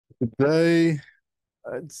Today,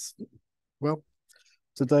 it's well,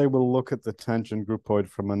 today we'll look at the tangent groupoid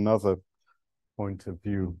from another point of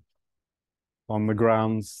view, on the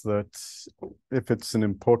grounds that if it's an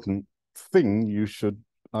important thing, you should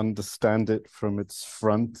understand it from its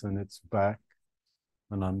front and its back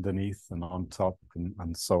and underneath and on top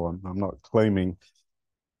and so on. I'm not claiming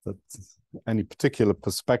that any particular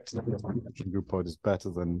perspective of the tangent groupoid is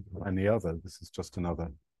better than any other. This is just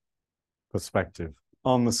another perspective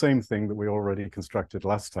on the same thing that we already constructed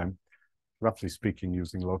last time, roughly speaking,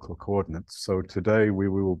 using local coordinates. So today we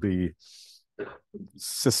will be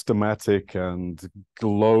systematic and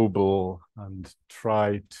global and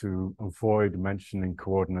try to avoid mentioning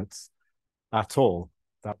coordinates at all.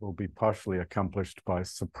 That will be partially accomplished by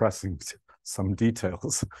suppressing some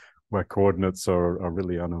details where coordinates are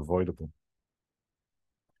really unavoidable.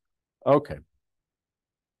 Okay.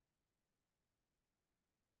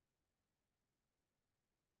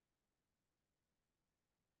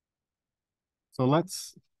 So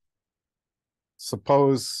let's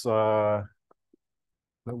suppose that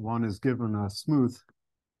one is given a smooth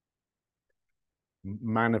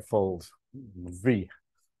manifold V,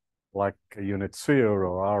 like a unit sphere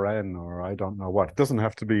or Rn, or I don't know what. It doesn't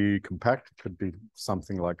have to be compact. It could be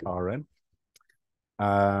something like Rn.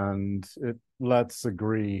 And let's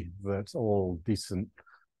agree that all decent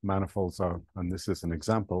manifolds are, and this is an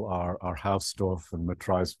example, are Hausdorff and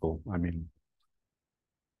metrizable. I mean,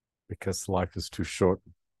 because life is too short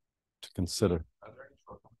to consider.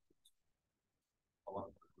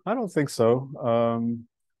 I don't think so.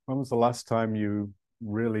 When was the last time you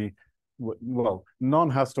really, well,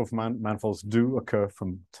 non-Hausdorff manifolds do occur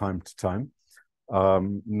from time to time.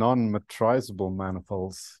 Non-metrizable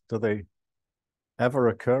manifolds, do they ever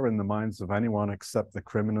occur in the minds of anyone except the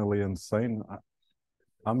criminally insane?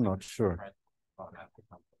 I'm not sure.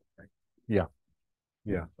 Yeah,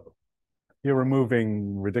 yeah. You're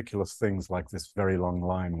removing ridiculous things like this very long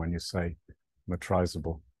line when you say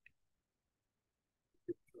metrizable.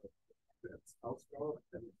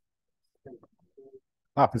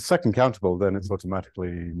 If it's second countable, then it's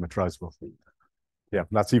automatically metrizable. Yeah,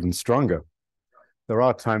 that's even stronger. There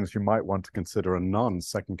are times you might want to consider a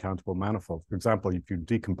non-second countable manifold. For example, if you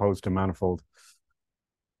decomposed a manifold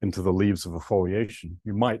into the leaves of a foliation,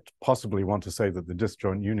 you might possibly want to say that the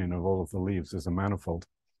disjoint union of all of the leaves is a manifold.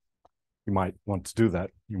 You might want to do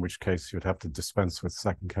that, in which case you'd have to dispense with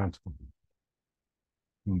second countable.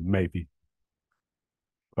 Maybe.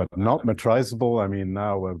 But not metrizable. I mean,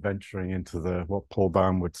 now we're venturing into what Paul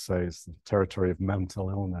Baum would say is the territory of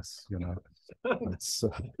mental illness, you know. It's,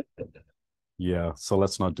 yeah, so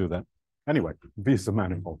let's not do that. Anyway, V is a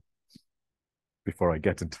manifold. Before I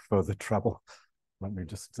get into further trouble, let me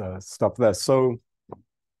just stop there. So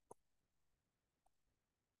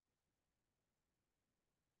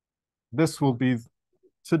this will be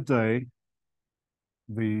today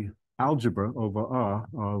the algebra over R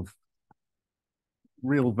of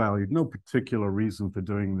real valued, no particular reason for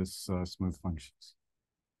doing this smooth functions.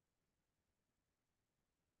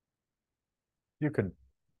 You could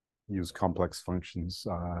use complex functions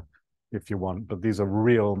if you want, but these are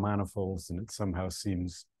real manifolds, and it somehow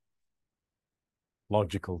seems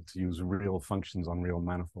logical to use real functions on real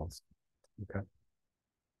manifolds. Okay.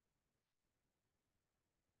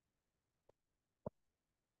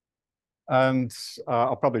 And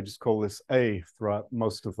I'll probably just call this A throughout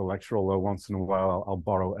most of the lecture, although once in a while I'll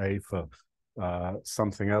borrow A for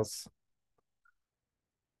something else.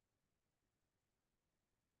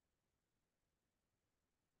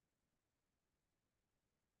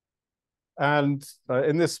 And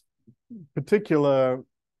in this particular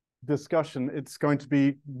discussion, it's going to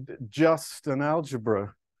be just an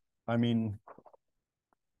algebra. I mean,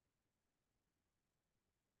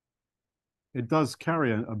 it does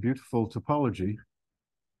carry a beautiful topology,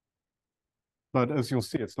 but as you'll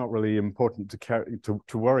see, it's not really important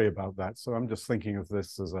to worry about that. So I'm just thinking of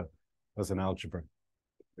this as an algebra.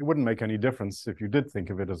 It wouldn't make any difference if you did think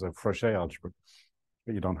of it as a Frechet algebra,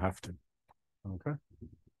 but you don't have to. Okay.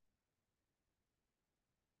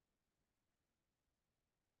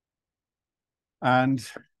 And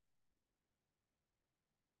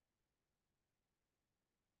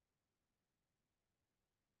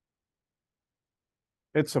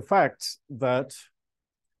it's a fact that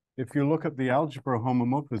if you look at the algebra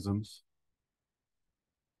homomorphisms,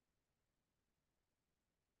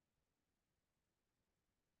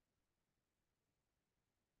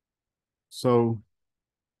 so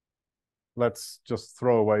let's just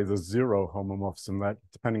throw away the zero homomorphism. That,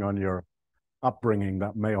 depending on your upbringing,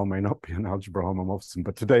 that may or may not be an algebra homomorphism,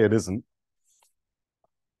 but today it isn't.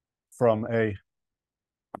 From a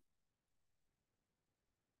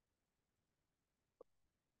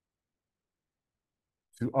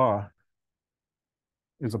to R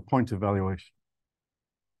is a point evaluation.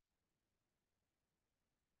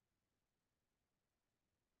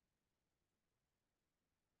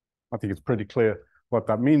 I think it's pretty clear what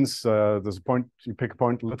that means. There's a point, you pick a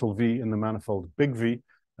point, little v in the manifold big V,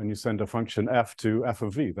 and you send a function f to f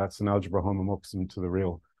of v. That's an algebra homomorphism to the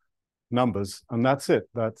real numbers, and that's it.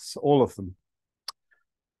 That's all of them.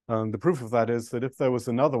 And the proof of that is that if there was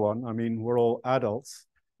another one, I mean, we're all adults.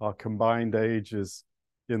 Our combined age is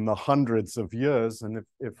in the hundreds of years, and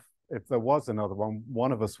if there was another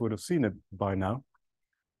one of us would have seen it by now.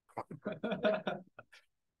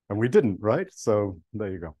 And we didn't, right? So there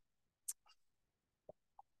you go.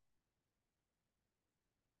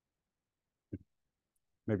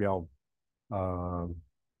 Maybe I'll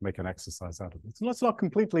make an exercise out of it. So that's not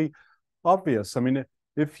completely obvious. I mean,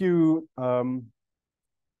 if you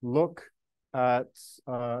look at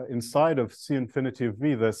inside of C infinity of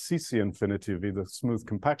V, there's CC infinity of V, the smooth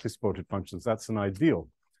compactly supported functions. That's an ideal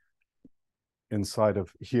inside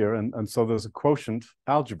of here. And so there's a quotient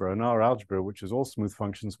algebra, an R algebra, which is all smooth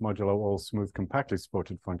functions modulo all smooth compactly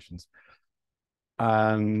supported functions.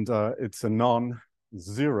 And it's a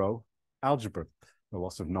non-zero algebra, the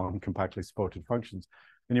loss of non-compactly supported functions.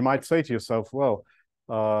 And you might say to yourself, well,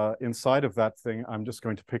 inside of that thing, I'm just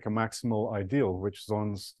going to pick a maximal ideal, which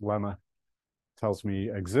Zorn's lemma tells me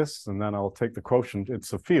exists, and then I'll take the quotient.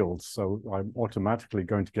 It's a field, so I'm automatically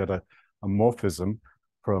going to get a morphism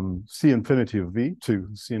from C infinity of V to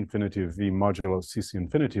C infinity of V modulo CC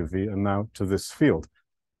infinity of V, and now to this field.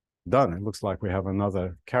 Done. It looks like we have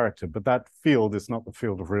another character, but that field is not the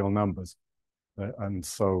field of real numbers. And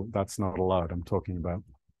so that's not allowed. I'm talking about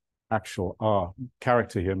actual R.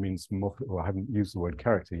 Character here means more, well, I haven't used the word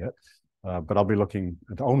character yet, but I'll be looking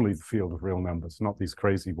at only the field of real numbers, not these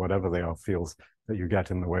crazy, whatever they are, fields that you get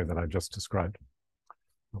in the way that I just described.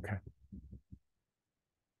 Okay.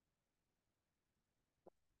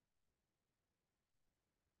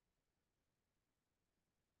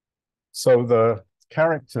 So the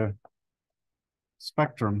character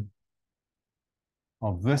spectrum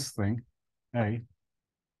of this thing, A,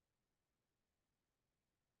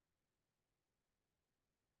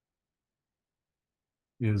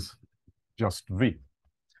 is just V.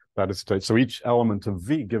 That is, so each element of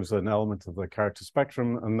V gives an element of the character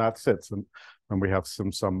spectrum, and that's it. And we have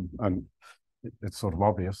and it's sort of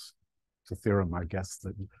obvious. It's a theorem, I guess,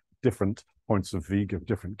 that different points of V give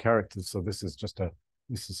different characters. So this is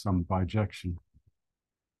some bijection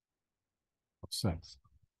of sets.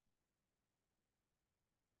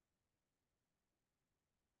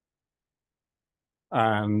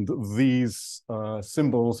 And these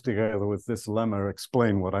symbols together with this lemma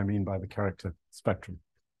explain what I mean by the character spectrum.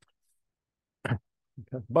 Okay.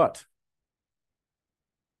 But,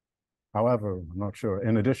 however, I'm not sure,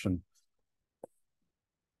 in addition,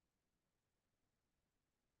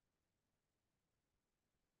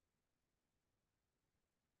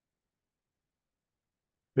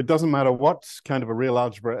 it doesn't matter what kind of a real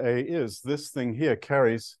algebra A is, this thing here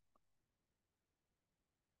carries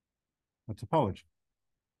a topology.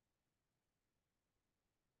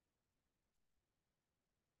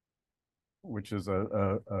 Which is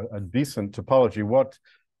a decent topology. What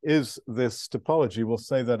is this topology? We'll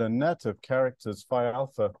say that a net of characters phi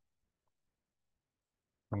alpha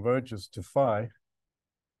converges to phi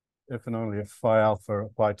if and only if phi alpha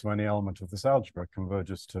applied to any element of this algebra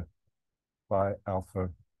converges to phi alpha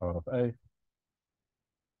of A.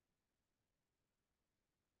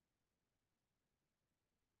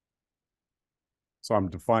 So I'm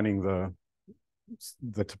defining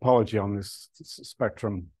the topology on this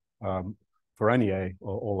spectrum for any A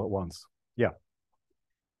all at once. Yeah.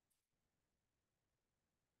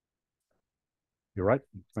 You're right.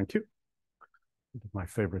 Thank you. My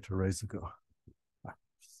favorite eraser go.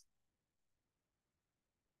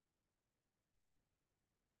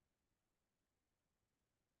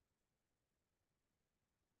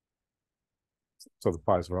 So the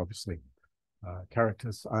phi's are obviously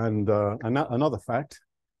characters. And another fact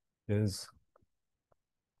is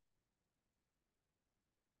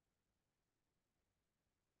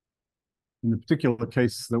in the particular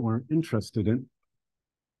case that we're interested in,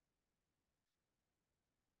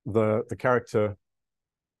 the character,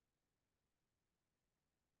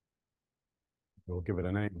 we'll give it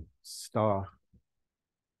a name, star.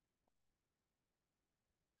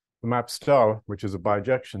 The map star, which is a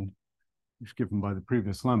bijection, which is given by the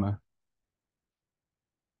previous lemma,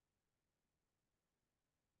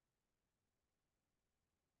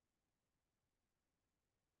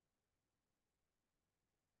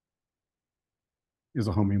 is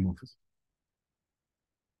a homeomorphism.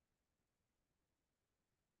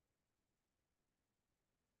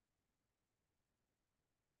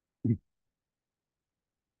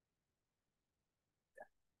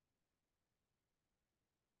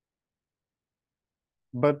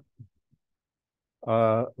 But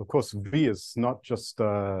of course, V is not just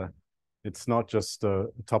it's not just a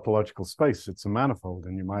topological space, it's a manifold.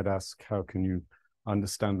 And you might ask, how can you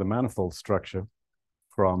understand the manifold structure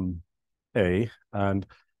from A? And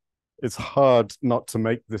it's hard not to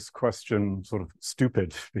make this question sort of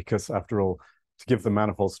stupid, because after all, to give the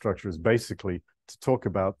manifold structure is basically to talk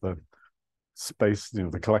about the space,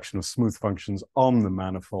 the collection of smooth functions on the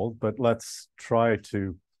manifold. But let's try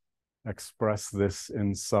to express this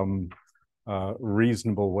in some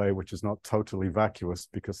reasonable way, which is not totally vacuous,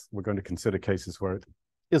 because we're going to consider cases where it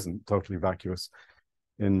isn't totally vacuous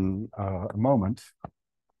in a moment.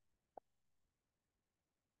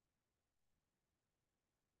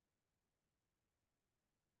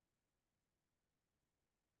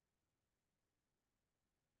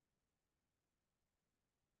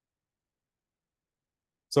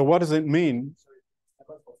 So what does it mean?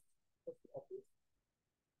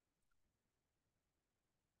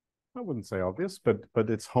 I wouldn't say obvious, but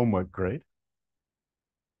it's homework grade.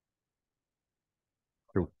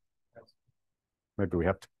 Maybe we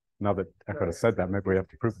have to, now that Echo has said that, maybe we have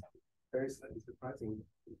to prove it. Very slightly surprising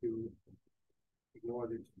if you ignore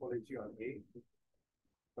the topology on A,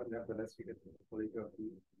 but nevertheless you get the topology of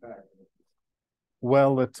B back.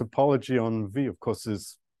 Well, the topology on V, of course,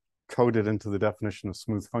 is coded into the definition of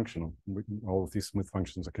smooth functional. All of these smooth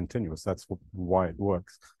functions are continuous. That's why it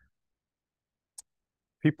works.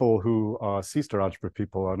 People who are C-star algebra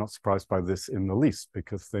people are not surprised by this in the least,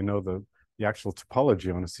 because they know the actual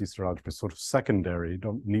topology on a C-star algebra is sort of secondary. You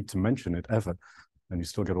don't need to mention it ever, and you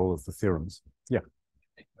still get all of the theorems. Yeah.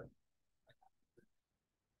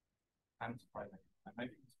 I'm surprised. I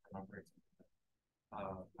might be remembering.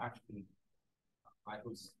 Actually, I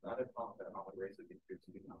was at a talk that about race of the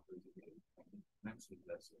numbers mentioned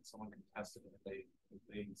this, and someone contested it. They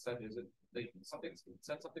said, "Is it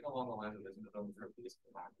said something along the lines of isn't it over at least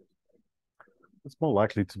practice?" It's more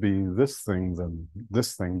likely to be this thing than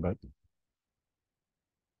this thing, but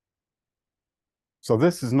so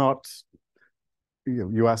this is not.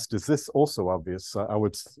 You asked, is this also obvious? I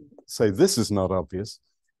would say this is not obvious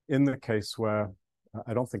in the case where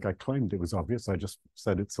I don't think I claimed it was obvious. I just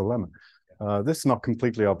said it's a lemma. This is not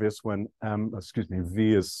completely obvious when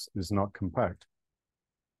V is not compact.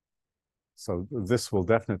 So this will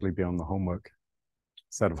definitely be on the homework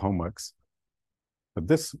set of homeworks. But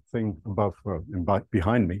this thing above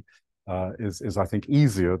behind me is I think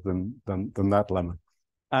easier than that lemma.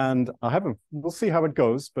 And we'll see how it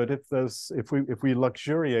goes. But if we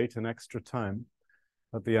luxuriate an extra time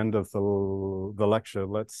at the end of the lecture,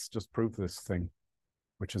 let's just prove this thing,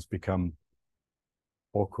 which has become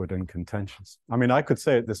awkward and contentious. I mean, I could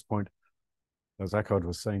say at this point, as Eckhard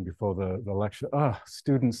was saying before the lecture,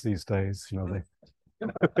 students these days,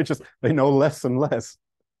 they know less and less.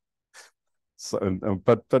 So,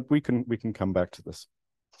 but we can come back to this.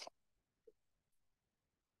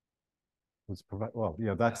 Well,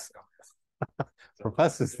 yeah, that's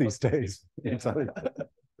professors these days.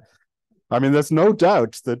 I mean, there's no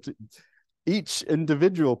doubt that each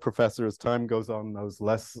individual professor, as time goes on, knows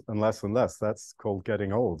less and less and less. That's called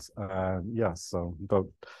getting old. Yeah, so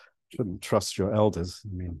shouldn't trust your elders.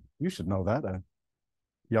 I mean, you should know that. A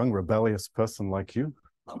young, rebellious person like you.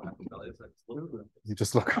 You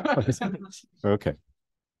just look. Okay.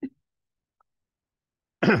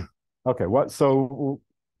 Okay. So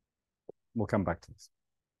we'll come back to this.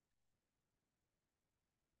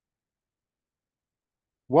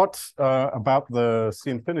 What about the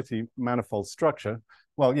C infinity manifold structure?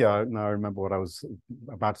 Well, yeah, now I remember what I was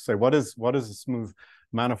about to say. What is a smooth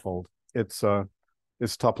manifold? It's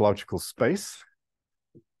topological space,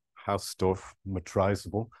 Hausdorff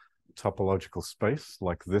metrizable topological space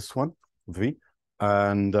like this one, V,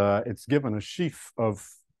 and it's given a sheaf of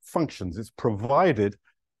functions. It's provided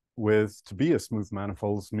with, to be a smooth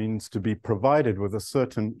manifold means to be provided with a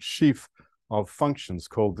certain sheaf of functions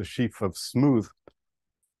called the sheaf of smooth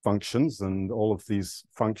functions, and all of these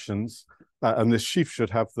functions, and this sheaf should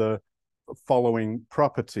have the following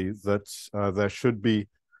property, that there should be,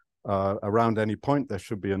 around any point, there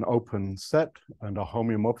should be an open set and a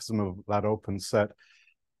homeomorphism of that open set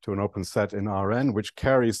to an open set in Rn, which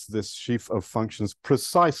carries this sheaf of functions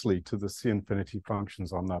precisely to the C infinity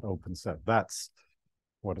functions on that open set. That's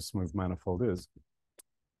what a smooth manifold is.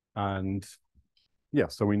 And yeah,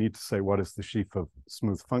 so we need to say what is the sheaf of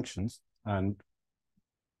smooth functions. And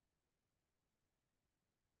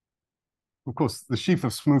of course, the sheaf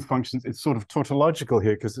of smooth functions, it's sort of tautological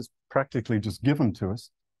here because it's practically just given to us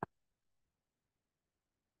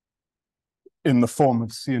in the form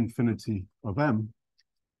of C infinity of M.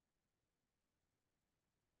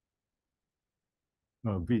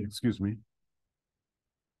 V, excuse me.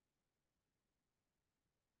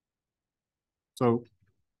 So,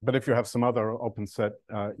 but if you have some other open set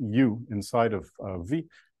U inside of V,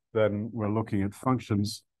 then we're looking at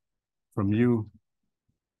functions from U.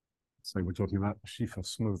 Say we're talking about a sheaf of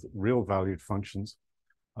smooth real valued functions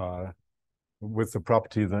with the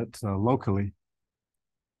property that locally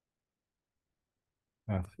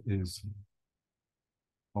F is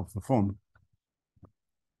of the form,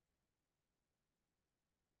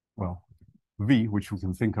 well, V, which we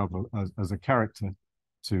can think of as a character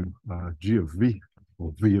to G of V,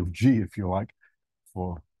 or V of G, if you like,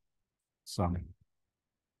 for some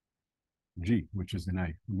G, which is in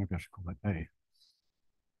A. Maybe I should call it A.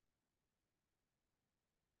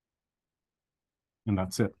 And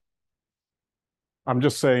that's it. I'm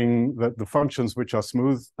just saying that the functions which are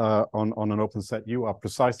smooth on an open set U are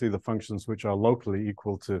precisely the functions which are locally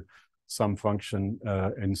equal to some function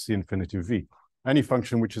in C infinity V. Any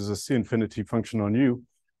function which is a C infinity function on U,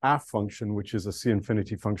 a function which is a C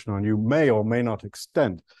infinity function on U may or may not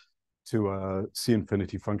extend to a C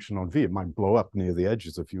infinity function on V. It might blow up near the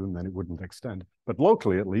edges of U and then it wouldn't extend. But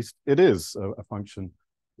locally, at least, it is a function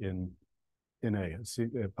in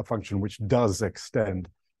a function which does extend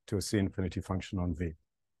to a C infinity function on V.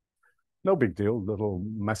 No big deal. Little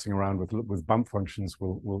messing around with bump functions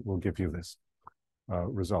will give you this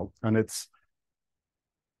result. And it's,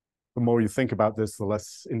 the more you think about this, the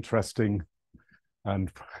less interesting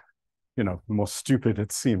and, you know, the more stupid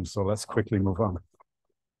it seems. So let's quickly move on.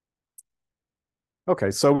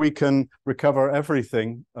 Okay, so we can recover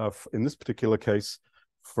everything in this particular case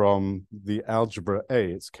from the algebra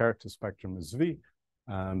A. Its character spectrum is V,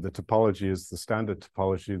 and the topology is the standard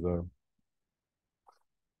topology,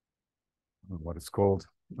 what it's called,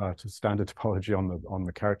 standard topology on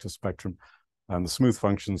the character spectrum, and the smooth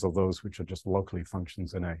functions are those which are just locally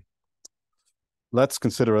functions in A. Let's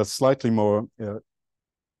consider a slightly more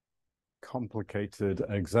complicated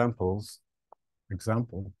example.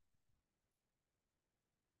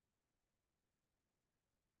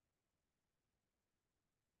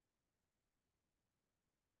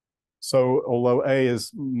 So although A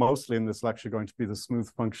is mostly in this lecture going to be the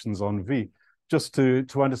smooth functions on V, just to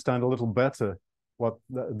understand a little better what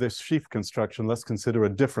this sheaf construction, let's consider a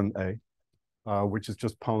different A, which is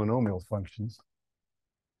just polynomial functions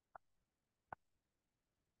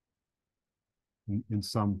in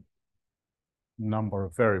some number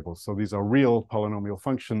of variables. So these are real polynomial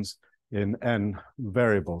functions in n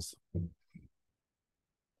variables.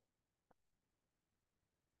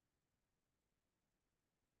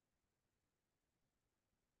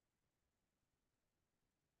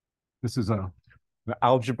 This is the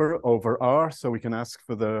algebra over R, so we can ask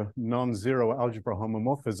for the non-zero algebra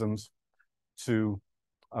homomorphisms to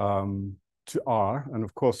R. And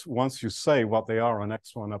of course, once you say what they are on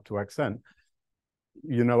x1 up to xn,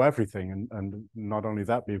 you know everything. And not only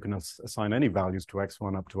that, but you can assign any values to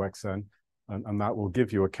x1 up to xn, and that will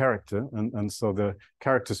give you a character. And so the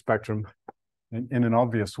character spectrum, in an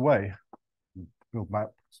obvious way, built back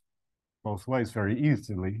both ways very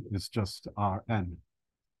easily, is just Rn.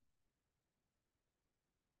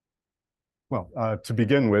 Well, to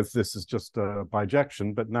begin with, this is just a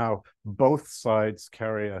bijection, but now both sides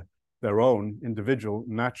carry their own individual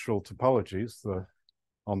natural topologies.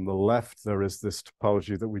 On the left, there is this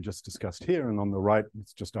topology that we just discussed here, and on the right,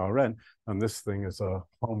 it's just Rn, and this thing is a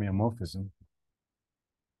homeomorphism.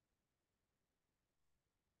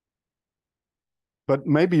 But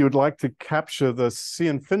maybe you'd like to capture the C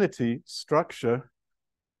infinity structure,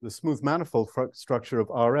 the smooth manifold structure of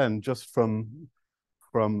Rn just from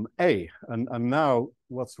A. And now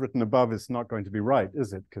what's written above is not going to be right,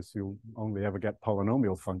 is it? Because you'll only ever get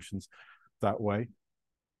polynomial functions that way.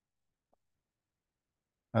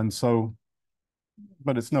 And so,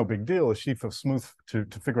 but it's no big deal. A sheaf of smooth, to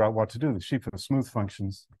figure out what to do, the sheaf of smooth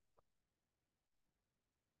functions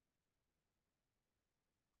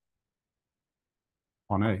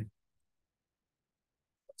on A,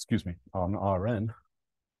 excuse me, on Rn,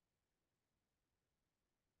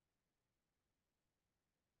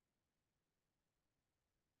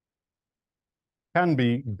 can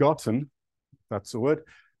be gotten, that's the word,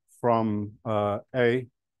 from A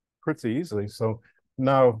pretty easily. So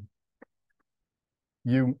now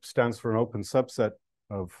U stands for an open subset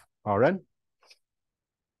of Rn.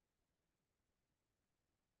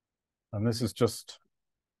 And this is just,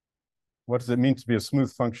 what does it mean to be a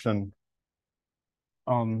smooth function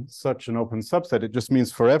on such an open subset? It just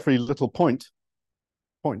means for every little point,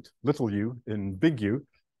 little u in big U,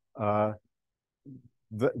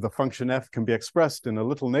 the function f can be expressed in a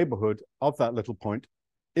little neighborhood of that little point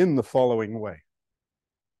in the following way.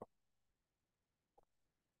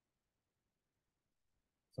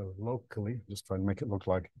 So locally, just try and make it look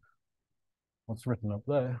like what's written up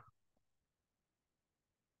there.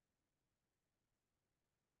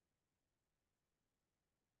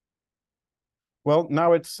 Well,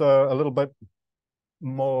 now it's a little bit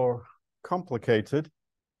more complicated.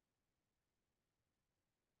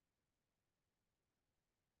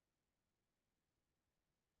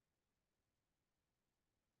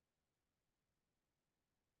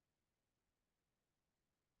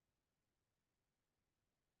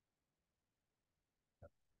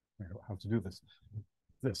 How to do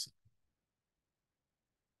this.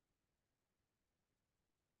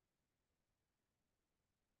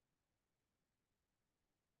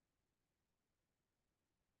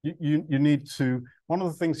 You need to, one of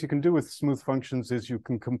the things you can do with smooth functions is you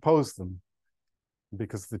can compose them,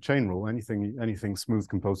 because the chain rule, anything smooth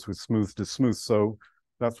composed with smooth to smooth. So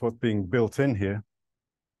that's what's being built in here.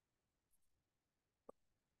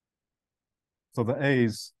 So the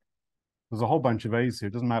A's, there's a whole bunch of A's here.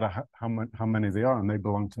 It doesn't matter how many they are, and they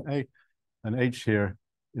belong to A. And H here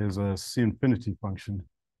is a C infinity function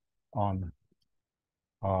on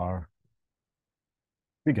our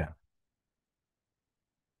big F.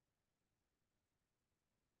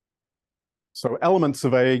 So elements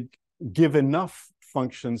of A give enough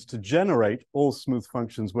functions to generate all smooth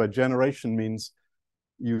functions, where generation means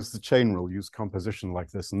use the chain rule, use composition like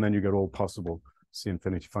this, and then you get all possible C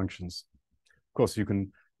infinity functions. Of course, you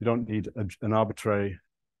don't need an arbitrary,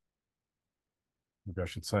 maybe I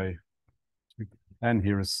should say, n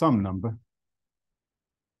here is some number,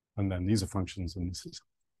 and then these are functions, and this is.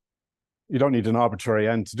 You don't need an arbitrary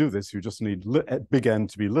n to do this. You just need big N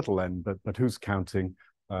to be little n, but who's counting?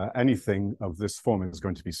 Anything of this form is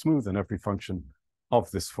going to be smooth, and every function of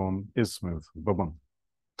this form is smooth. Boom.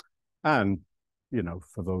 And, you know,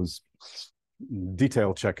 for those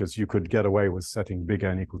detail checkers, you could get away with setting big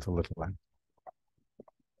N equal to little n.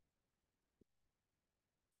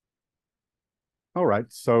 All right,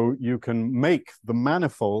 so you can make the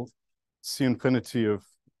manifold C infinity of,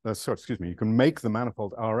 you can make the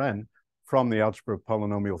manifold Rn from the algebra of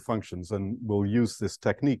polynomial functions, and we'll use this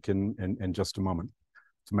technique in just a moment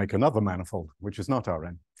to make another manifold, which is not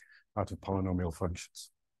Rn, out of polynomial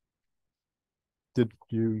functions. Did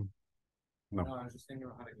you? No. No, I was just thinking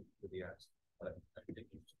about how to get to the S, but I think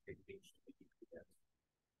you should take H to the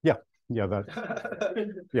S. Yeah, that.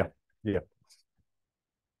 Yeah.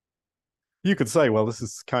 You could say, well, this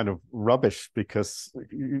is kind of rubbish because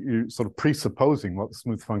you're sort of presupposing what the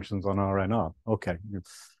smooth functions on Rn are. Okay,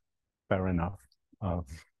 fair enough.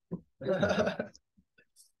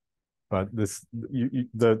 But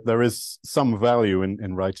there is some value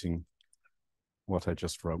in writing what I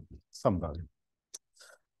just wrote. Some value.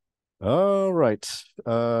 All right.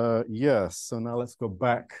 Yes. So now let's go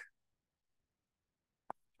back.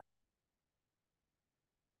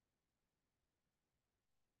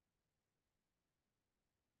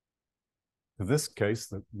 To this case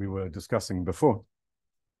that we were discussing before.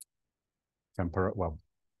 Well,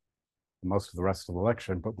 most of the rest of the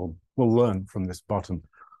lecture, but we'll learn from this bottom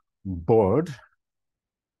board.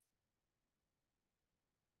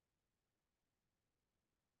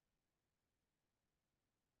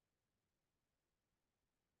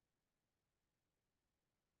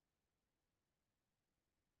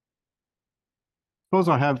 Suppose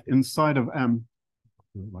I have inside of M,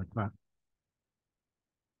 like that.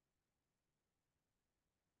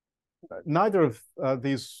 Neither of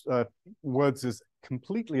these words is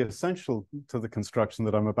completely essential to the construction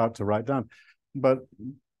that I'm about to write down, but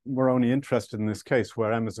we're only interested in this case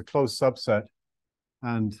where M is a closed subset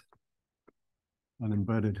and an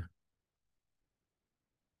embedded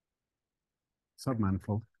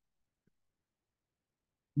submanifold.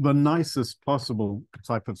 The nicest possible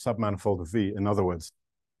type of submanifold of V, in other words.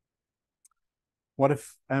 What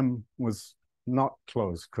if M was not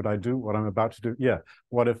closed? Could I do what I'm about to do? Yeah.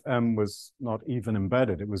 What if M was not even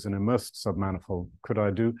embedded? It was an immersed submanifold. Could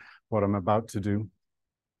I do what I'm about to do?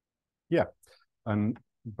 Yeah.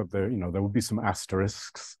 But there would be some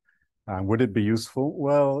asterisks. Would it be useful?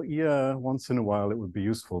 Well, yeah, once in a while it would be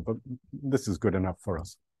useful, but this is good enough for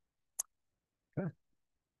us. Okay.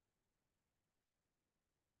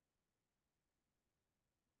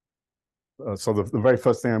 So the very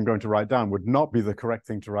first thing I'm going to write down would not be the correct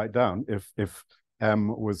thing to write down if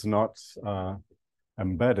M was not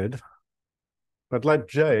embedded. But let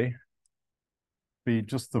J be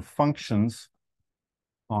just the functions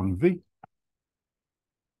on V.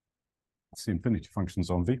 It's the infinity functions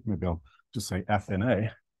on V. Maybe I'll just say F in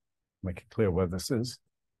A, make it clear where this is.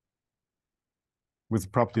 With the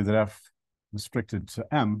property that F restricted to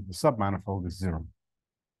M, the submanifold is 0.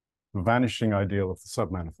 The vanishing ideal of the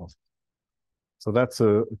submanifold. So that's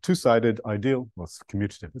a two-sided ideal. Well, it's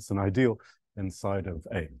commutative. It's an ideal inside of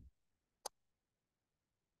A.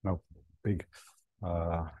 No big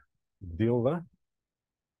deal there.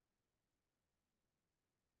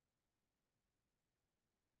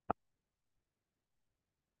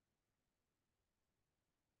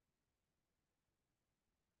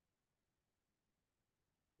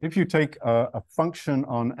 If you take a function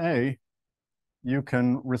on A, you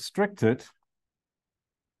can restrict it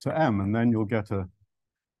to M, and then you'll get a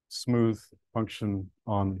smooth function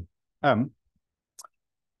on M.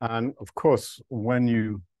 And of course, when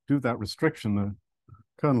you do that restriction, the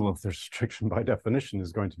kernel of the restriction by definition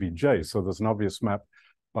is going to be J. So there's an obvious map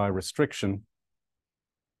by restriction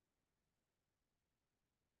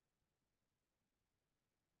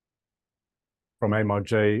from A mod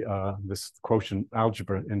J, this quotient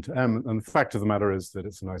algebra into M. And the fact of the matter is that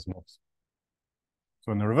it's an isomorphism.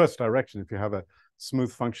 So in the reverse direction, if you have a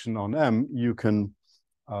smooth function on M, you can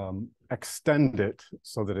extend it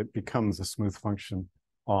so that it becomes a smooth function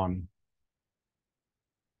on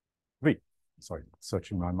V. Sorry,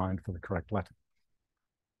 searching my mind for the correct letter.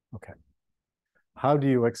 Okay. How do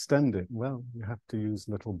you extend it? Well, you have to use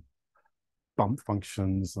little bump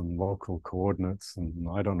functions and local coordinates and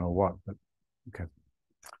I don't know what, but okay.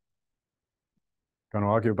 Going to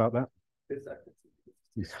argue about that?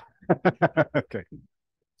 Okay.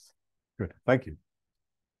 Good. Thank you.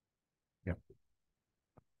 Yeah.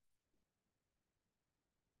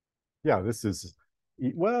 Yeah, this is,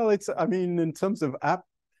 well, it's, I mean, in terms of app,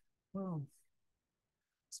 well,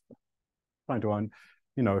 it's trying to,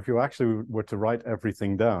 you know, if you actually were to write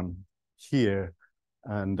everything down here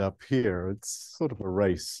and up here, it's sort of a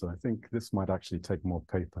race. I think this might actually take more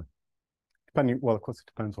paper. Depending, well, of course, it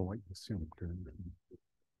depends on what you assume.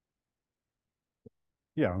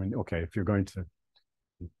 Yeah, I mean, okay, if you're going to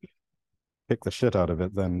pick the shit out of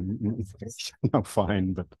it, then no,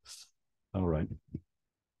 fine, but all right.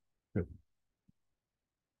 Good.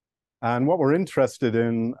 And what we're interested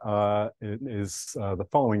in is the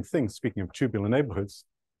following thing, speaking of tubular neighborhoods.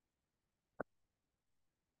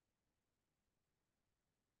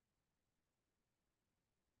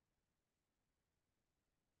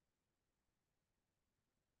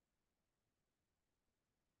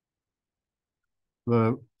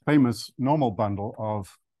 The famous normal bundle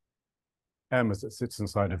of M as it sits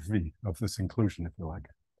inside of V, of this inclusion, if you like.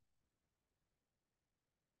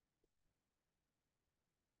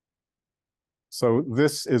 So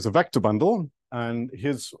this is a vector bundle, and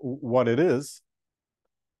here's what it is.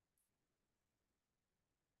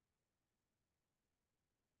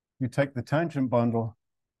 You take the tangent bundle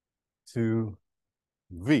to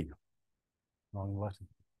V, wrong letter,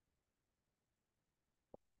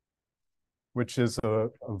 which is a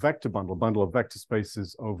vector bundle of vector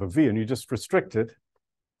spaces over V, and you just restrict it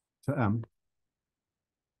to M.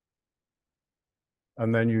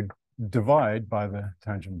 And then you divide by the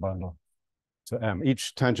tangent bundle to M.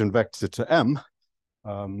 Each tangent vector to M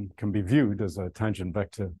can be viewed as a tangent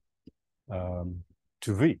vector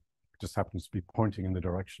to V. It just happens to be pointing in the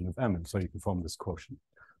direction of M, and so you can form this quotient.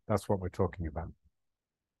 That's what we're talking about.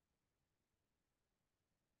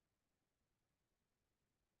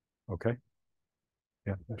 Okay.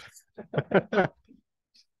 Yeah.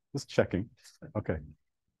 Just checking. Okay.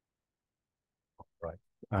 Right.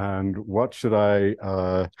 And what should I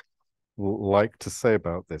like to say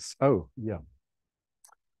about this? Oh, yeah.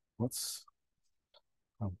 What's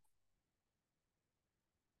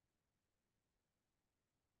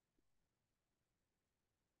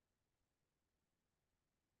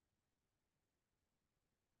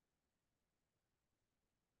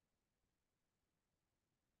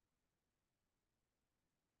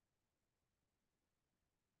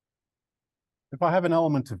if I have an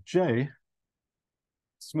element of J,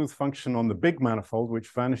 smooth function on the big manifold, which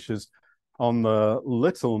vanishes on the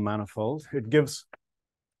little manifold, it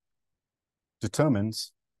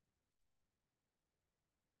determines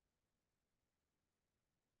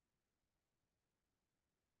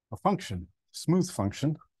a function, smooth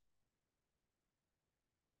function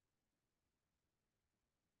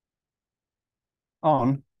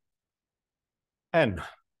on N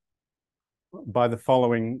by the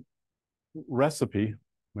following recipe.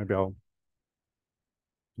 Maybe I'll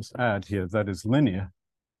just add here, that is linear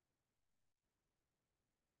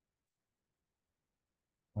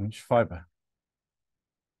on each fiber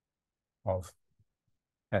of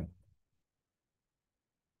N.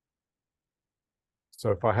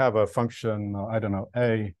 So if I have a function, I don't know,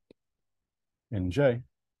 A in J,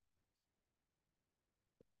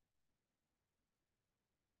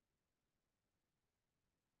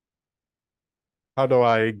 how do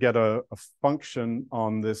I get a function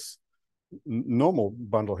on this normal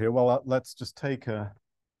bundle here? Well, let's just take a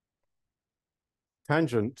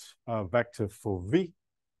tangent vector for V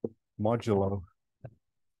modulo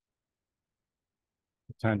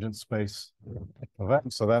tangent space of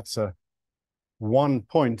M. So that's a one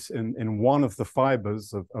point in one of the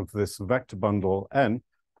fibers of this vector bundle N,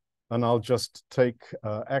 and I'll just take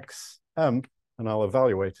xm and I'll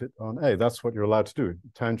evaluate it on A. That's what you're allowed to do.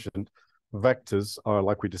 Tangent vectors are,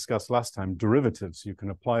 like we discussed last time, derivatives. You can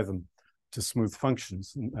apply them to smooth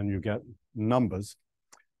functions and you get numbers.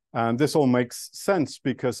 And this all makes sense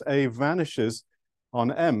because A vanishes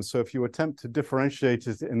on M. So if you attempt to differentiate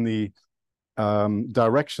it in the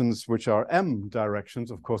directions which are M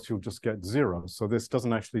directions, of course, you'll just get 0. So this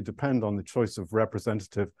doesn't actually depend on the choice of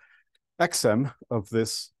representative xm of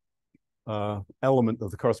this element,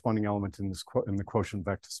 of the corresponding element in the quotient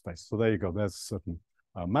vector space. So there you go. There's a certain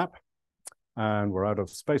map. And we're out of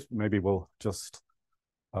space. Maybe we'll just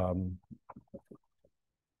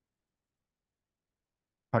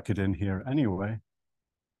pack it in here anyway.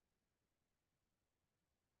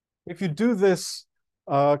 If you do this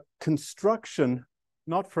construction,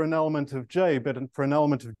 not for an element of J, but for an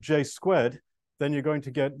element of J squared, then you're going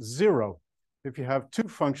to get 0. If you have two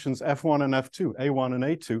functions, F1 and F2, A1 and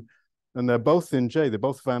A2, and they're both in J, they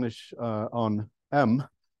both vanish on M,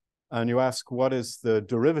 and you ask what is the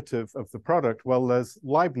derivative of the product? Well, there's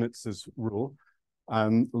Leibniz's rule,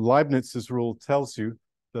 and Leibniz's rule tells you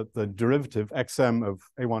that the derivative xm of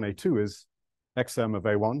A1, A2 is xm of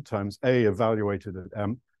A1 times A evaluated at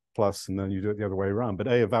M plus, and then you do it the other way around. But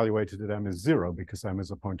A evaluated at M is 0 because M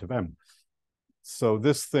is a point of M. So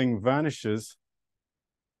this thing vanishes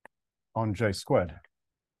on J squared.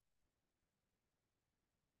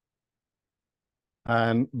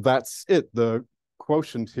 And that's it. The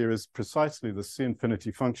quotient here is precisely the C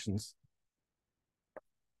infinity functions.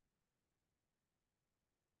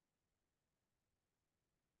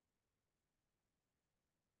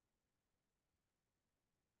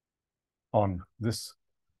 On this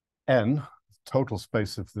N, total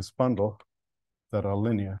space of this bundle, that are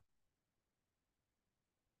linear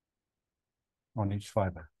on each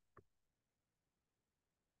fiber.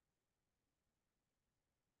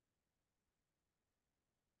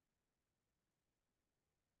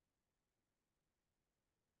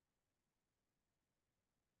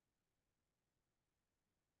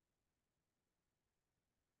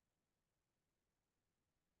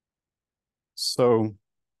 So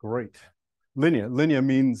great. Linear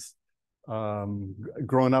means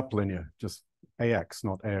grown up linear, just AX,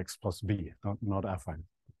 not AX plus B, not affine.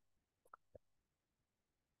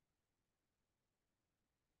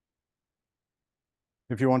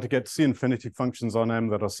 If you want to get C infinity functions on M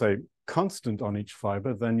that are, say, constant on each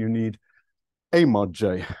fiber, then you need A mod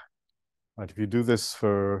J. Right? If you do this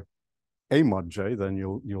for A mod J, then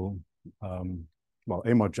well,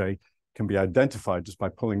 A mod J can be identified just by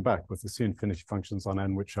pulling back with the C infinity functions on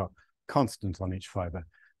N, which are constant on each fiber.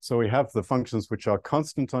 So we have the functions which are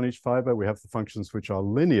constant on each fiber. We have the functions which are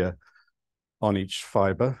linear on each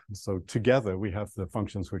fiber. So together we have the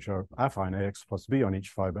functions which are affine, AX plus B on each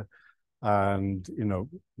fiber. And,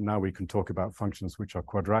 now we can talk about functions which are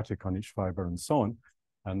quadratic on each fiber and so on.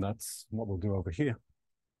 And that's what we'll do over here.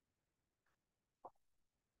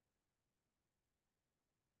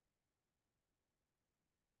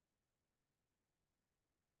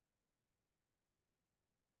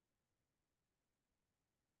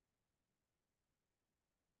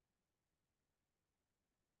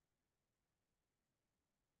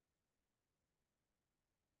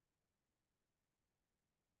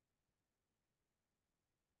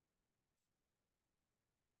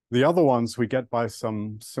 The other ones we get by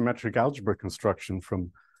some symmetric algebra construction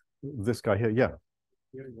from this guy here. Yeah.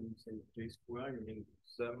 Here, when you say J square, you mean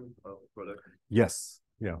sum of product? Yes.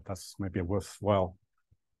 Yeah, that's maybe a worthwhile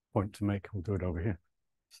point to make. We'll do it over here.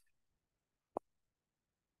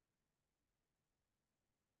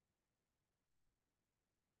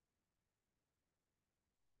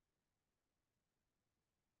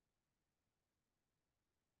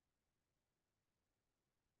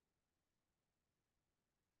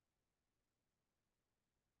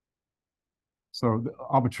 So the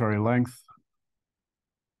arbitrary length,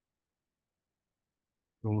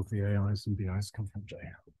 all of the AIs and BIs come from J.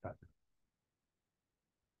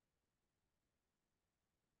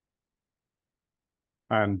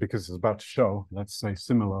 And because it's about to show, let's say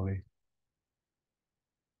similarly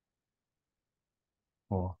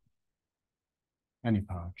for any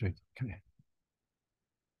power J. Okay.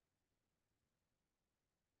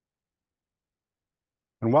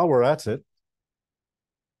 And while we're at it,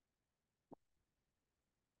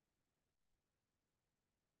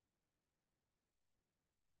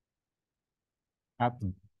 at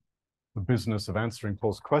the business of answering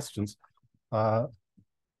Paul's questions,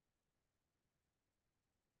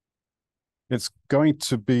 it's going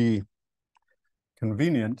to be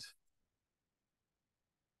convenient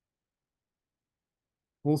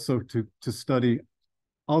also to study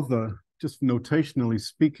other, just notationally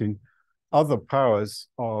speaking, other powers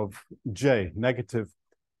of J, negative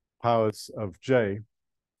powers of J,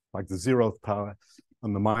 like the 0th power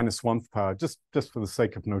and the -1th power, just for the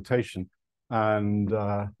sake of notation. And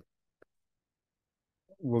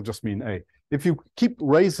will just mean A. If you keep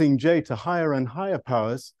raising J to higher and higher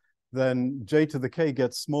powers, then J to the K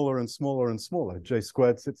gets smaller and smaller and smaller. J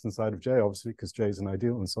squared sits inside of J, obviously, because J is an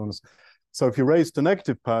ideal and so on. So if you raise to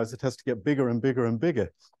negative powers, it has to get bigger and bigger and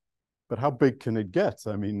bigger. But how big can it get?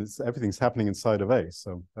 I mean, everything's happening inside of A.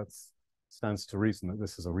 So that stands to reason that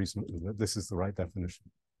this is the right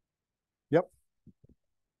definition. Yep.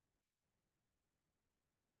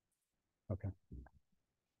 Okay.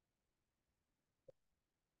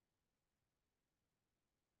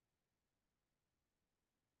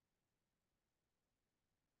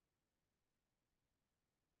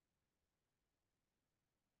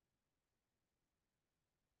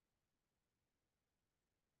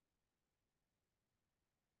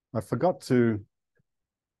 I forgot to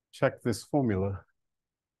check this formula.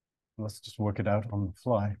 Let's just work it out on the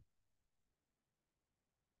fly.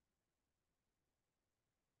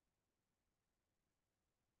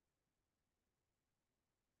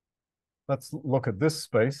 Let's look at this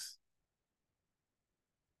space.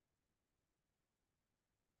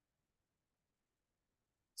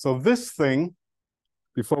 So this thing,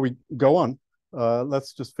 before we go on,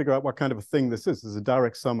 let's just figure out what kind of a thing this is. This is a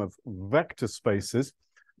direct sum of vector spaces,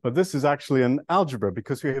 but this is actually an algebra,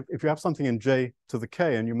 because if you have something in J to the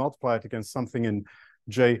K and you multiply it against something in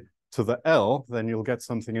J to the L, then you'll get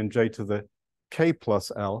something in J to the K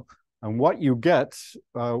plus L. And what you get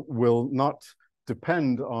will not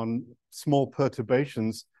depend on small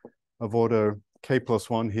perturbations of order K plus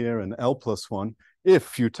 1 here and L plus 1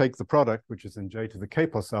 if you take the product, which is in J to the K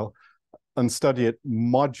plus L, and study it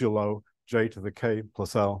modulo J to the K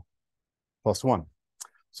plus L plus 1.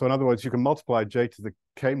 So in other words, you can multiply J to the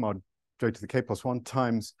K mod J to the K plus 1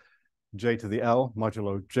 times J to the L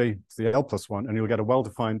modulo J to the L plus 1, and you'll get a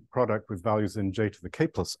well-defined product with values in J to the K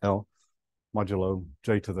plus L modulo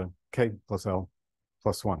J to the K plus L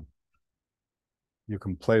plus 1. You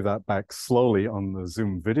can play that back slowly on the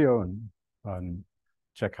Zoom video and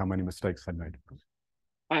check how many mistakes I made.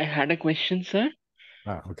 I had a question, sir.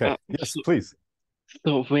 Okay. Yes, please.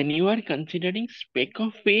 So when you are considering spec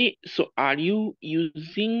of A, so are you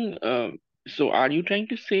using, so are you trying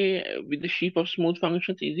to say with the sheaf of smooth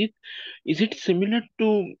functions, is it similar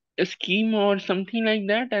to a scheme or something like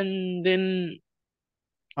that? And then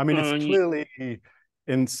I mean, it's clearly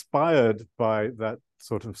inspired by that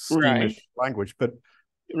sort of schemish language, but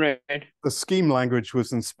the scheme language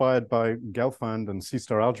was inspired by Gelfand and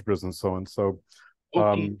C-star algebras and so on. So,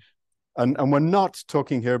 and we're not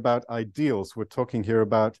talking here about ideals. We're talking here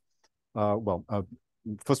about,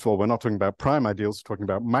 first of all, we're not talking about prime ideals, we're talking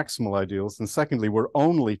about maximal ideals. And secondly, we're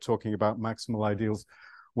only talking about maximal ideals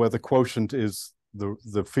where the quotient is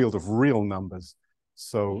the field of real numbers.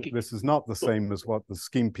 So this is not the same as what the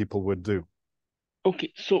scheme people would do.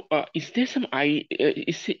 Okay, so is there some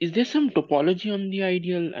is there some topology on the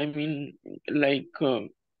ideal? I mean, like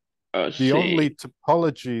the only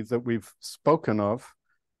topology that we've spoken of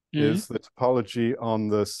is the topology on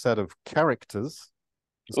the set of characters,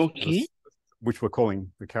 which we're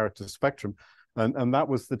calling the character spectrum, and that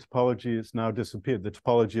was the topology. It's now disappeared. The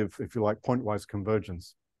topology of, if you like, pointwise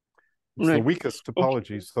convergence. It's the weakest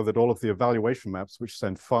topology, so that all of the evaluation maps which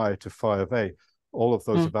send phi to phi of A, all of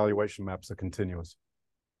those evaluation maps are continuous.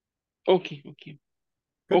 Okay.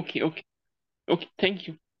 Thank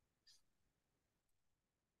you.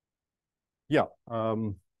 Yeah.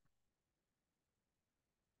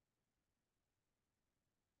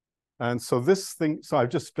 And so this thing, so I've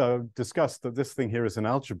just discussed that this thing here is an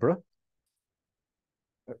algebra.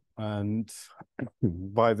 And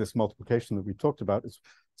by this multiplication that we talked about, it's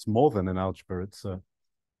more than an algebra. It's a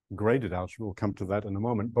graded algebra. We'll come to that in a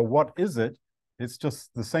moment. But what is it? It's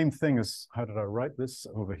just the same thing as, how did I write this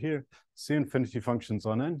over here? C infinity functions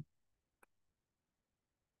on N.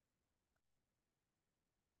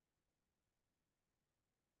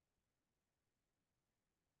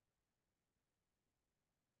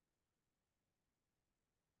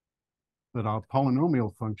 That are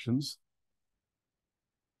polynomial functions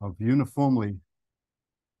of uniformly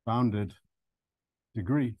bounded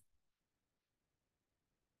degree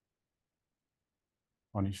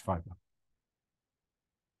on each fiber.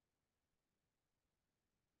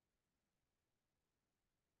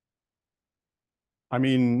 I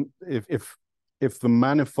mean, if the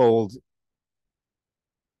manifold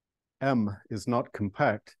M is not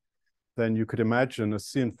compact, then you could imagine a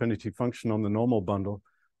C infinity function on the normal bundle,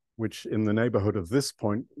 which in the neighborhood of this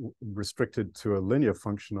point restricted to a linear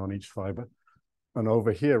function on each fiber, and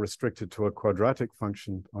over here restricted to a quadratic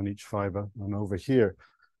function on each fiber, and over here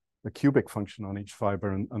a cubic function on each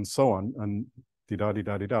fiber, and so on, and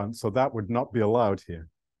di-da-di-da-di-da. And so that would not be allowed here.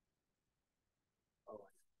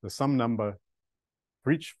 The sum number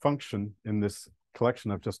for each function in this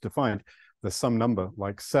collection I've just defined, the sum number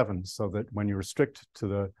like 7, so that when you restrict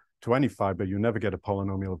to any fiber, you never get a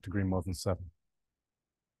polynomial of degree more than 7.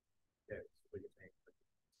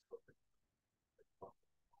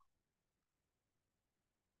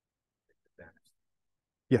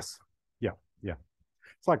 Yes, yeah.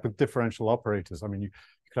 It's like with differential operators. I mean, you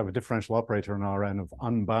could have a differential operator in Rn of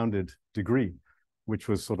unbounded degree, which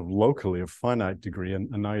was sort of locally of finite degree, and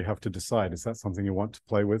now you have to decide, is that something you want to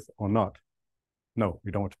play with or not? No,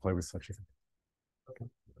 you don't want to play with such a thing. Okay.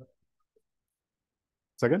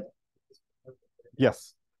 Second?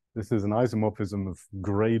 Yes, this is an isomorphism of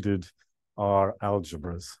graded R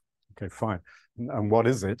algebras. Okay, fine. And what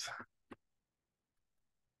is it?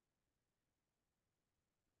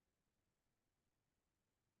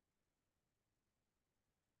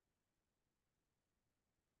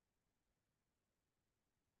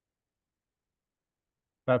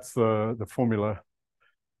 That's the formula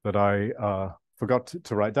that I forgot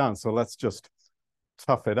to write down. So let's just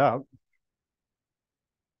tough it out.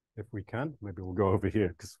 If we can, maybe we'll go over here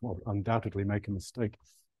because we'll undoubtedly make a mistake.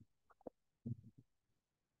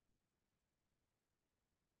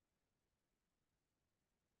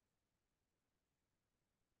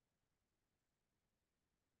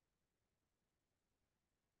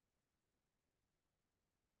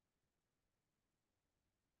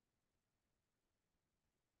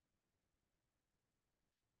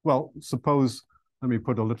 Well, suppose, let me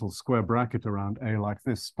put a little square bracket around A like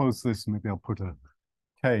this. Suppose this, maybe I'll put a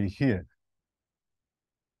K here.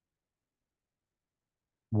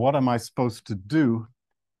 What am I supposed to do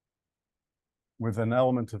with an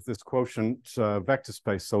element of this quotient vector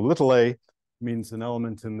space? So little a means an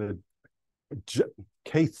element in the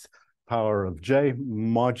kth power of J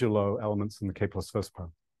modulo elements in the K plus first power.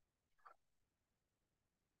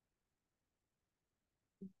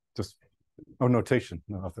 Just, oh, notation.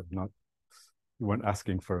 No, not, you weren't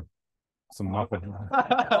asking for some nothing.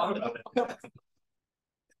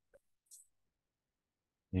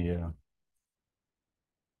 Yeah.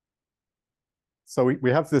 So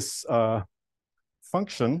we have this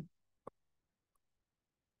function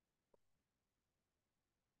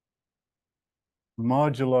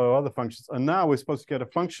modulo other functions, and now we're supposed to get a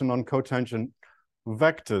function on cotangent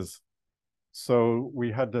vectors. So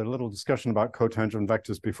we had a little discussion about cotangent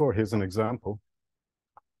vectors before. Here's an example.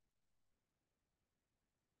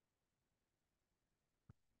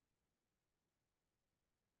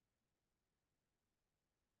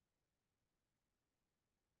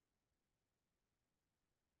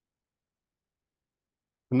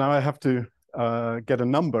 Now I have to get a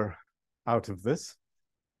number out of this.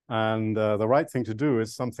 And the right thing to do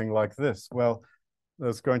is something like this. Well,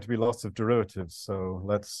 there's going to be lots of derivatives. So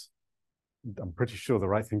I'm pretty sure the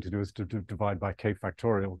right thing to do is to divide by k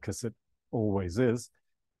factorial, because it always is.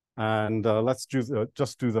 And let's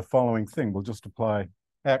just do the following thing. We'll just apply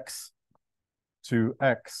x to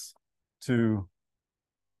x to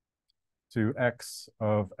x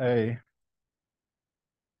of a.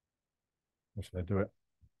 How should I do it?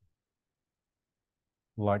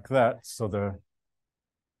 Like that. So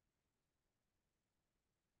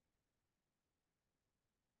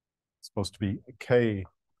it's supposed to be k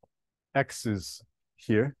x's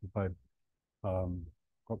here, if I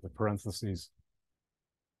got the parentheses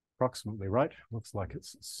approximately right. Looks like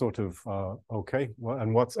it's sort of okay. Well,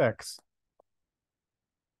 and what's x?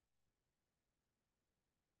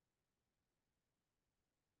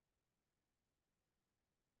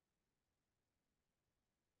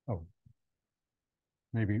 Oh,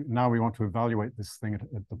 maybe now we want to evaluate this thing at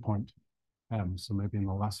the point M. So maybe in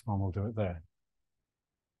the last one we'll do it there.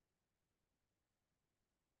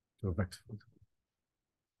 To a vector.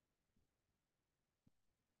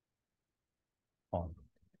 On.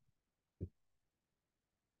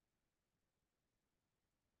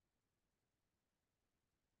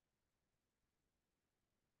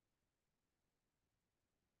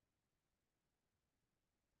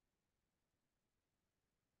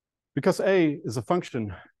 Because A is a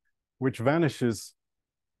function which vanishes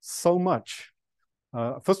so much.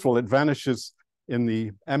 First of all, it vanishes in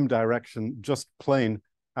the M direction, just plain,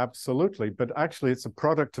 absolutely. But actually, it's a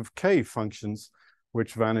product of K functions.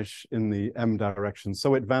 which vanish in the M direction.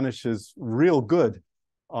 So it vanishes real good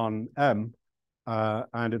on M,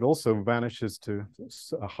 and it also vanishes to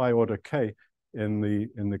a high order K in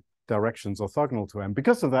the directions orthogonal to M.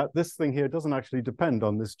 Because of that, this thing here doesn't actually depend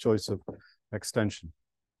on this choice of extension.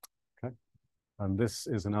 Okay, and this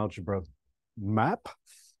is an algebra map,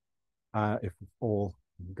 if all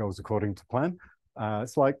goes according to plan.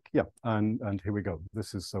 It's like, yeah, and here we go.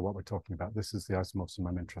 This is what we're talking about. This is the isomorphism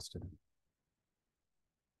I'm interested in.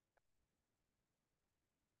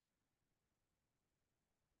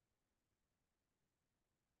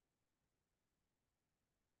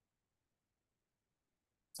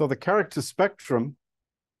 So the character spectrum.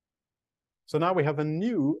 So now we have a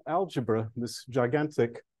new algebra, this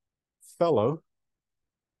gigantic fellow.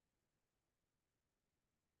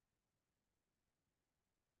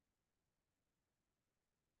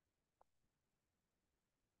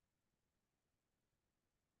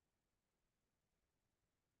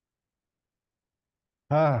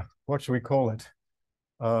 What should we call it?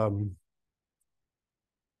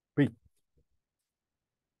 B.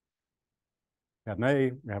 We have an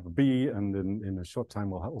A, we have a B, and in a short time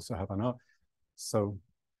we'll also have an R. So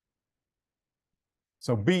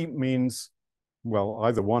B means, well,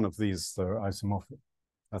 either one of these are isomorphic.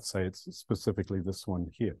 Let's say it's specifically this one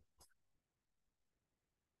here.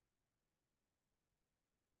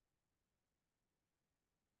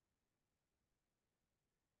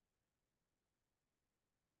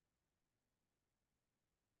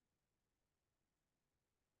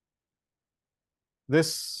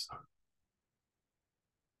 This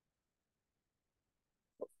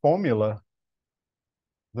formula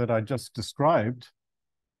that I just described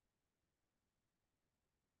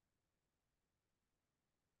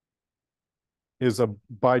is a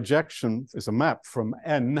bijection, is a map from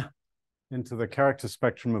N into the character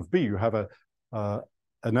spectrum of B. You have an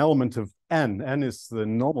element of N. N is the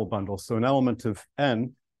normal bundle. So an element of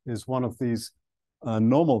N is one of these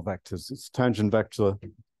normal vectors. It's tangent vector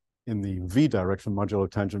in the V direction, modulo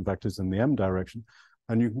tangent vectors in the M direction.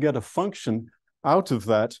 And you can get a function out of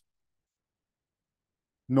that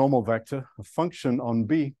normal vector, a function on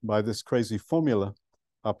B by this crazy formula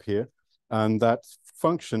up here. And that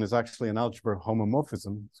function is actually an algebra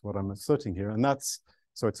homomorphism. That's what I'm asserting here. And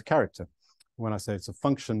so it's a character. When I say it's a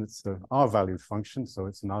function, it's an R-valued function. So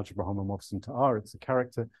it's an algebra homomorphism to R. It's a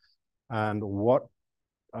character. And what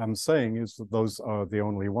I'm saying is that those are the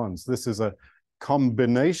only ones. This is a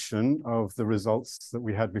combination of the results that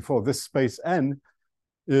we had before. This space N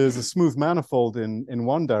is a smooth manifold in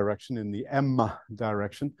one direction, in the M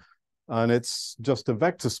direction, and it's just a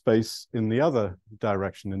vector space in the other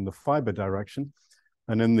direction, in the fiber direction.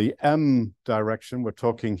 And in the M direction, we're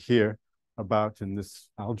talking here about, in this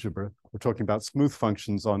algebra, we're talking about smooth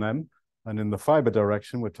functions on M. And in the fiber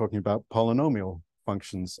direction, we're talking about polynomial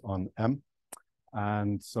functions on M.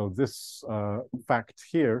 And so this fact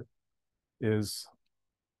here is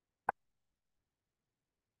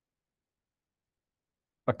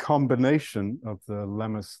a combination of the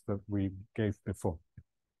lemmas that we gave before,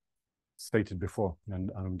 stated before. And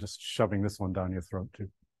I'm just shoving this one down your throat too.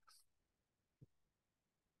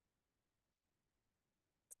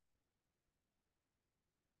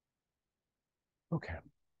 Okay.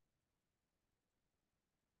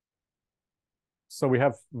 So we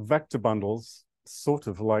have vector bundles, sort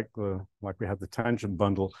of like we had the tangent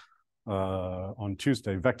bundle on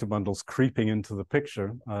Tuesday, vector bundles creeping into the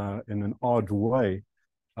picture in an odd way.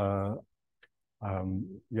 Yeah,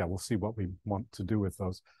 we'll see what we want to do with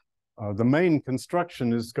those. The main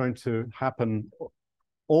construction is going to happen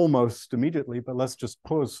almost immediately, but let's just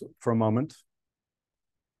pause for a moment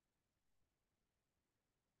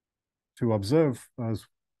to observe, as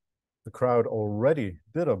the crowd already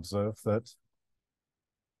did observe, that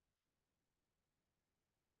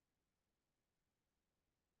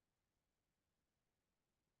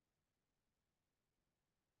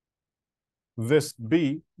this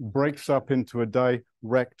B breaks up into a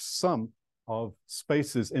direct sum of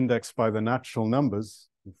spaces indexed by the natural numbers,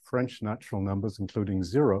 French natural numbers, including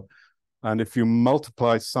 0. And if you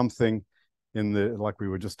multiply something in the, like we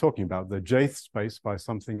were just talking about, the jth space by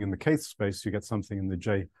something in the kth space, you get something in the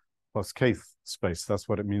j plus kth space. That's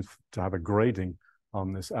what it means to have a grading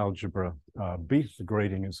on this algebra B. The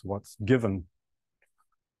grading is what's given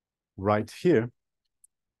right here.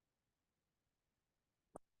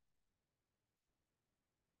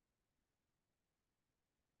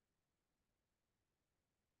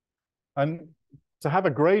 And to have a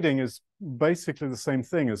grading is basically the same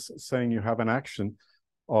thing as saying you have an action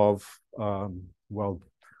of, well,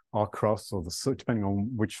 R cross, or the, depending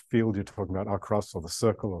on which field you're talking about, R cross or the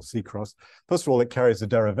circle or C cross. First of all, it carries a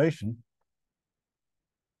derivation.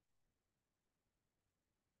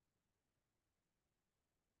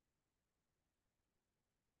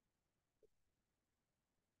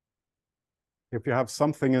 if you have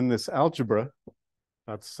something in this algebra,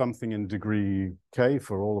 that's something in degree k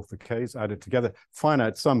for all of the k's added together.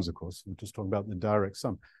 Finite sums, of course. We're just talking about the direct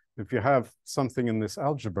sum. If you have something in this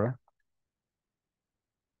algebra,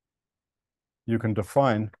 you can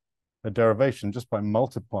define a derivation just by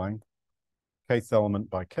multiplying kth element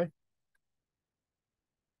by k.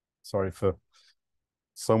 Sorry for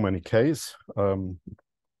so many k's. They're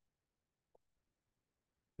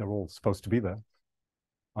all supposed to be there.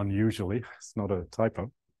 Unusually, it's not a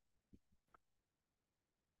typo.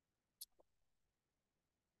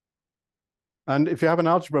 And if you have an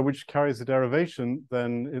algebra which carries a derivation,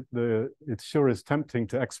 then it sure is tempting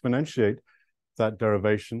to exponentiate that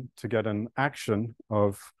derivation to get an action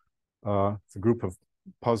of the group of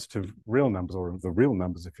positive real numbers, or the real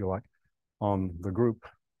numbers, if you like, on the group,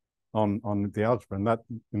 on the algebra. And that,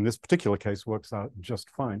 in this particular case, works out just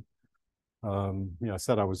fine. I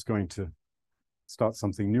said I was going to start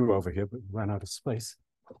something new over here, but ran out of space.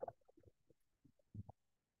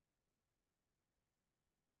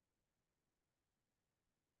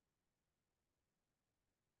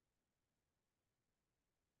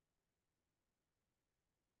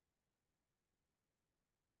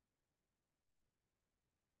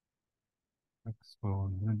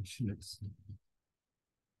 Exponentials.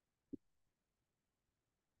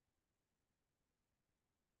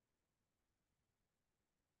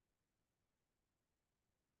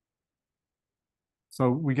 So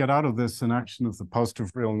we get out of this an action of the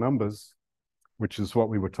positive real numbers, which is what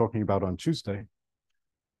we were talking about on Tuesday.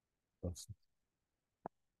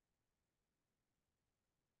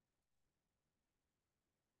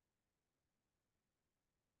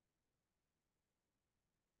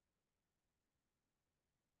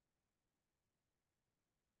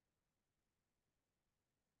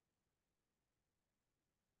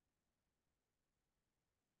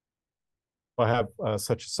 I have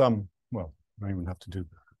such a sum. Well, I don't even have to do.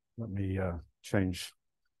 Let me change,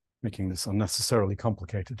 making this unnecessarily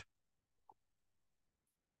complicated.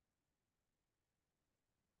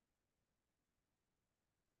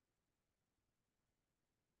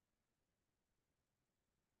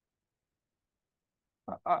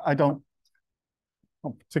 I'm not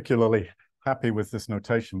particularly happy with this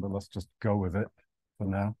notation, but let's just go with it for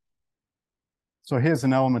now. So here's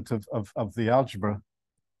an element of the algebra,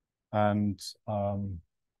 and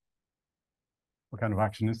what kind of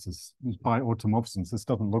action is this? It's by automorphisms. This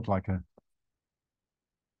doesn't look like a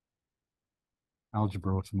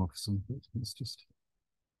algebra automorphism. Let's just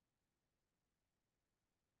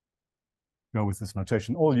go with this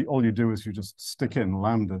notation. All you do is you just stick in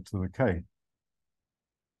lambda to the k.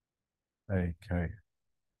 A, k,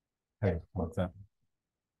 like that.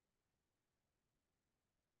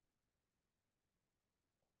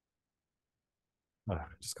 I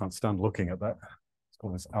just can't stand looking at that. It's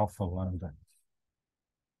called this alpha lambda.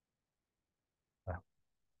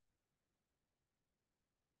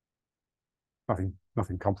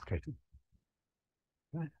 Nothing complicated.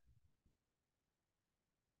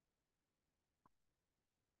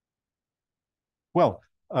 Well,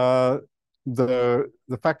 the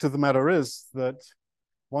fact of the matter is that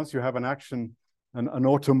once you have an action, an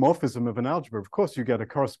automorphism of an algebra, of course you get a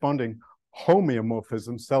corresponding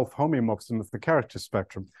homeomorphism, self-homeomorphism of the character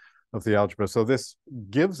spectrum of the algebra. So this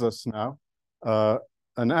gives us now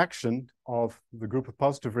an action of the group of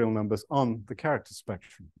positive real numbers on the character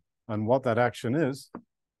spectrum. And what that action is,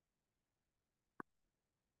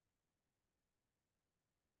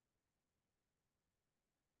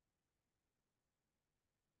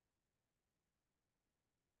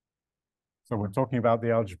 so we're talking about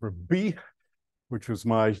the algebra B, which was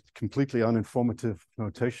my completely uninformative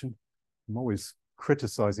notation. I'm always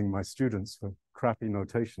criticizing my students for crappy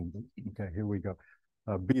notation. Okay, here we go.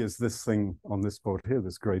 B is this thing on this board here,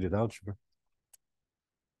 this graded algebra.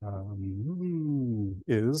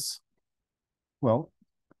 Well,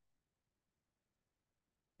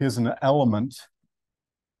 here's an element,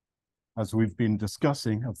 as we've been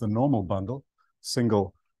discussing, of the normal bundle,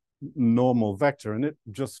 single normal vector, and it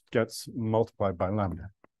just gets multiplied by lambda.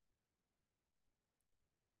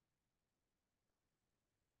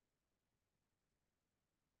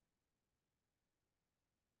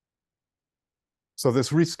 So this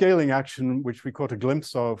rescaling action, which we caught a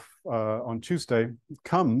glimpse of on Tuesday,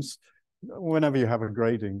 comes whenever you have a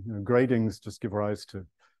grading. Gradings just give rise to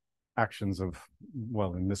actions of,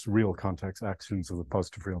 well, in this real context, actions of the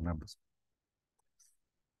positive real numbers.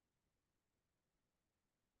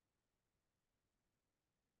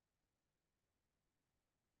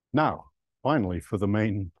 Now, finally, for the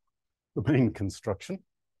main construction.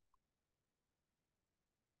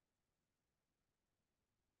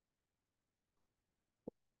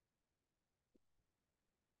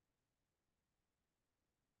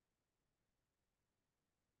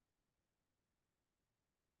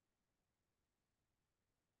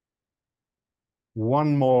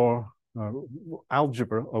 one more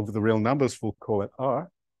algebra over the real numbers, we'll call it R.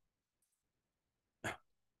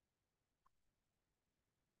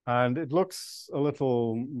 And it looks a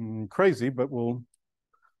little crazy, but we'll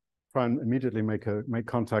try and immediately make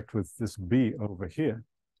contact with this B over here.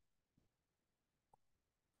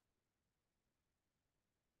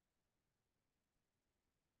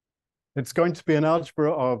 It's going to be an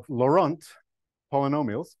algebra of Laurent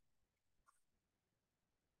polynomials.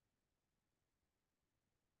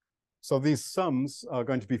 So these sums are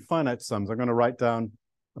going to be finite sums. I'm going to write down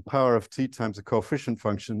a power of t times a coefficient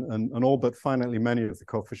function, and all but finitely many of the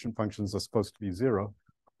coefficient functions are supposed to be 0.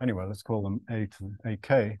 Anyway, let's call them a to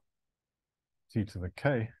ak, t to the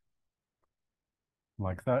k,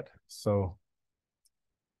 like that. So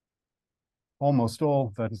almost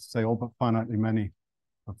all, that is to say all but finitely many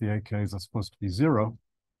of the AKs are supposed to be 0.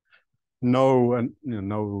 No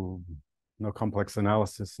complex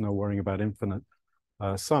analysis, no worrying about infinite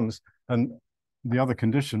sums. And the other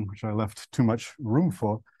condition, which I left too much room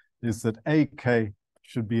for, is that AK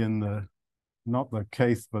should be in the, not the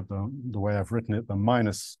kth, but the way I've written it, the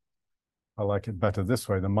minus, I like it better this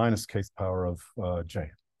way, the minus kth power of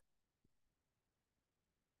J.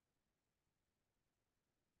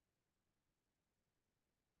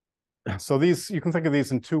 So these, you can think of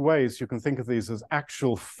these in two ways. You can think of these as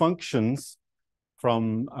actual functions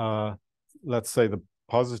from, let's say, the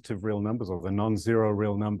positive real numbers or the non-zero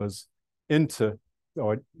real numbers into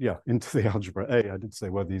the algebra A. I did say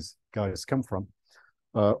where these guys come from.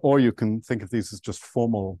 Or you can think of these as just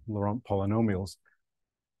formal Laurent polynomials.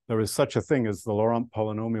 There is such a thing as the Laurent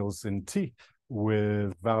polynomials in T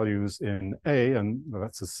with values in A, and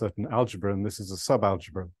that's a certain algebra, and this is a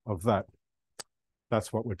subalgebra of that.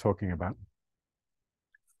 That's what we're talking about.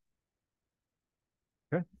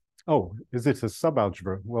 Okay. Oh, is it a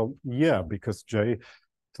subalgebra? Well, yeah, because J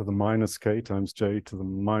to the minus K times J to the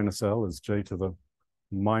minus L is J to the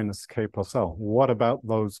minus K plus L. What about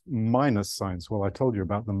those minus signs? Well, I told you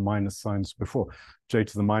about the minus signs before. J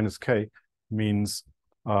to the minus K means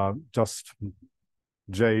just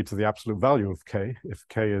J to the absolute value of K. If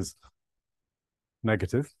K is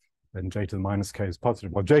negative, then J to the minus K is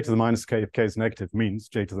positive. Well, J to the minus K if K is negative means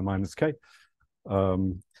J to the minus K.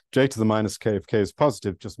 J to the minus K if K is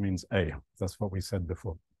positive just means A. That's what we said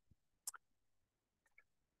before.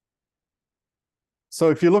 So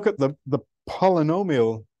if you look at the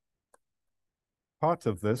polynomial part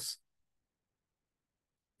of this,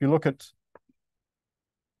 you look at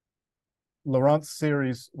Laurent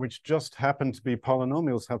series which just happen to be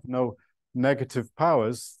polynomials, have no negative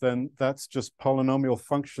powers, then that's just polynomial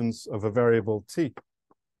functions of a variable t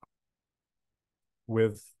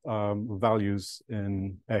with values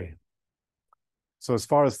in A. So as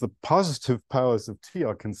far as the positive powers of t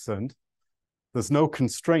are concerned, there's no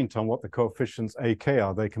constraint on what the coefficients ak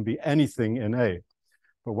are. They can be anything in A.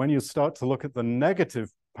 But when you start to look at the negative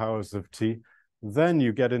powers of t, then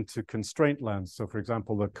you get into constraint land. So for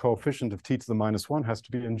example, the coefficient of t to the minus 1 has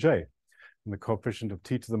to be in J. And the coefficient of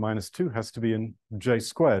t to the minus 2 has to be in J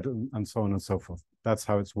squared, and so on and so forth. That's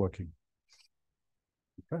how it's working.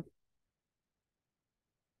 Okay.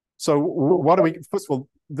 So what do we, first of all,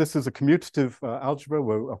 this is a commutative algebra.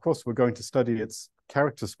 Of course, we're going to study its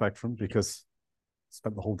character spectrum because I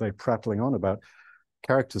spent the whole day prattling on about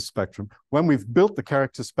character spectrum. When we've built the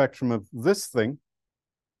character spectrum of this thing,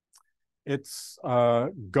 it's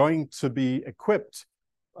going to be equipped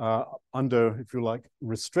under, if you like,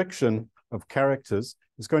 restriction of characters.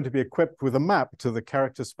 It's going to be equipped with a map to the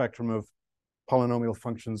character spectrum of polynomial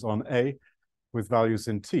functions on A with values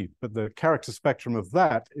in T. But the character spectrum of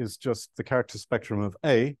that is just the character spectrum of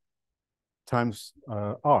A times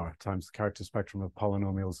R times the character spectrum of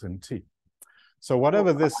polynomials in T. So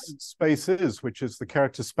whatever this space is, which is the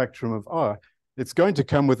character spectrum of R, it's going to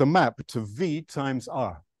come with a map to V times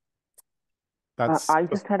R. That's I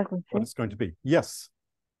just had a question. what it's going to be. Yes.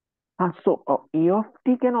 So A of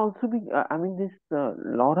t can also be, I mean, this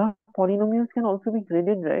Laurent polynomials can also be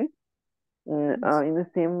graded, right? In the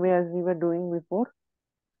same way as we were doing before.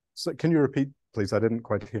 So can you repeat, please? I didn't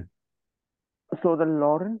quite hear. So the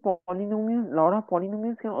Laurent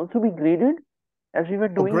polynomials can also be graded as we were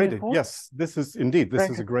doing graded before. Yes, this is indeed, this Right.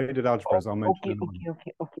 is a graded algebra, as I'll mention Okay, in a moment.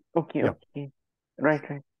 okay. Yeah. Right.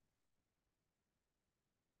 In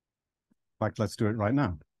fact, let's do it right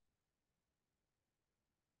now.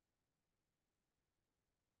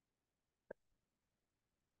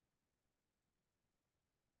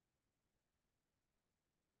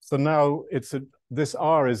 So now this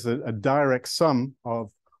R is a direct sum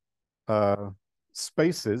of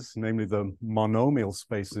spaces, namely the monomial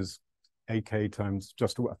spaces, AK times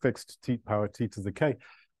just a fixed t power t to the k.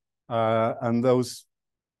 And those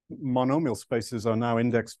monomial spaces are now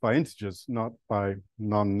indexed by integers, not by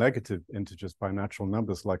non-negative integers, by natural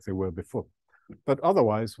numbers like they were before. But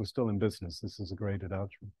otherwise, we're still in business. This is a graded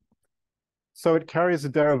algebra. So it carries a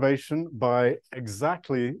derivation by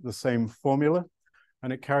exactly the same formula,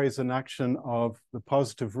 and it carries an action of the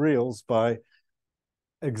positive reals by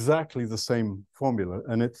exactly the same formula.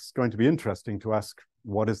 And it's going to be interesting to ask,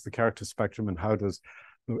 what is the character spectrum and how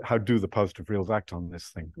do the positive reals act on this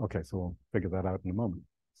thing? Okay, so we'll figure that out in a moment.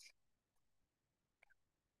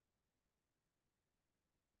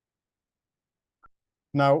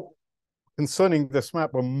 Now, concerning this map,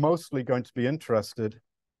 we're mostly going to be interested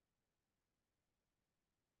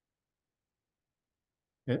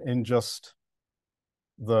in just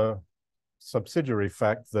the subsidiary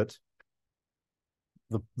fact that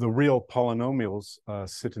the real polynomials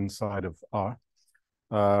sit inside of R.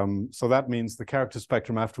 So that means the character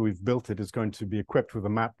spectrum after we've built it is going to be equipped with a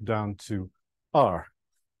map down to R.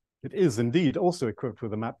 It is indeed also equipped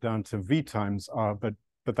with a map down to V times R, but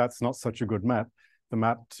that's not such a good map. The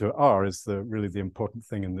map to R is really the important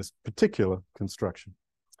thing in this particular construction.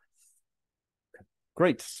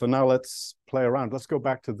 Great, so now let's play around. Let's go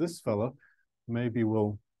back to this fellow. Maybe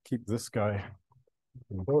we'll keep this guy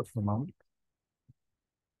on board for a moment.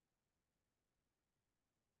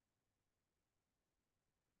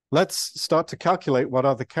 Let's start to calculate what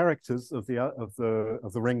are the characters of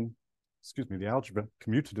the ring, excuse me, the algebra,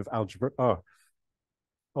 commutative algebra R.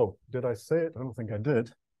 Oh, did I say it? I don't think I did.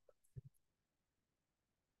 I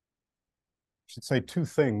should say two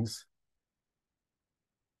things.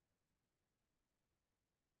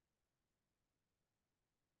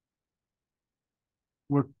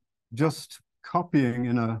 We're just copying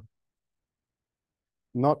in a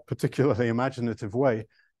not particularly imaginative way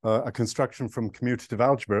a construction from commutative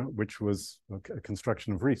algebra, which was a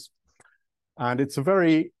construction of Ries. And it's a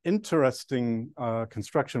very interesting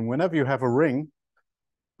construction. Whenever you have a ring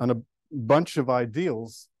and a bunch of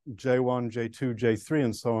ideals, J1, J2, J3,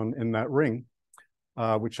 and so on in that ring,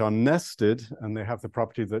 which are nested, and they have the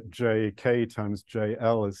property that Jk times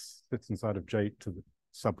Jl sits inside of J to the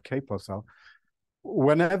sub k plus L.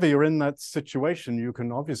 Whenever you're in that situation, you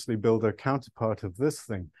can obviously build a counterpart of this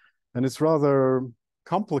thing. And it's rather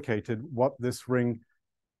complicated what this ring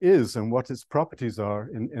is and what its properties are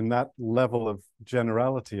in that level of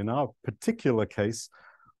generality. In our particular case,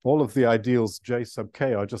 all of the ideals J sub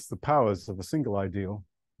k are just the powers of a single ideal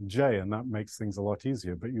J, and that makes things a lot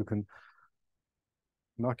easier. But you can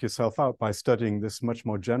knock yourself out by studying this much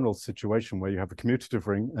more general situation where you have a commutative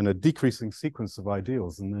ring and a decreasing sequence of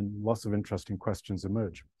ideals, and then lots of interesting questions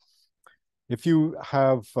emerge. If you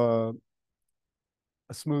have a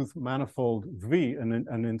smooth manifold V,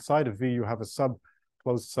 and inside of V you have a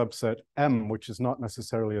closed subset M, which is not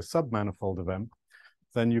necessarily a submanifold of M,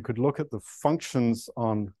 then you could look at the functions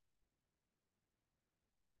on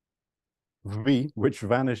V which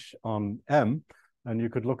vanish on M, and you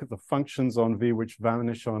could look at the functions on V which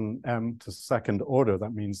vanish on M to second order.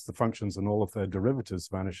 That means the functions and all of their derivatives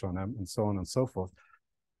vanish on M, and so on and so forth.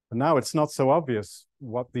 And now it's not so obvious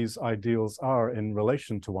what these ideals are in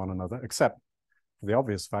relation to one another, except for the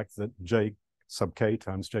obvious fact that J sub k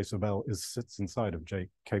times J sub L sits inside of J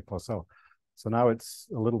k plus L. So now it's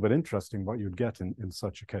a little bit interesting what you'd get in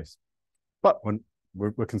such a case. But when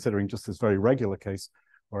we're considering just this very regular case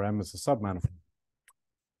where M is a submanifold.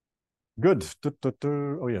 Good.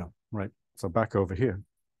 Oh, yeah, right. So back over here.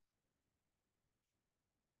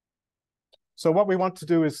 So what we want to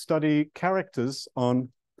do is study characters on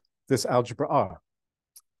this algebra R.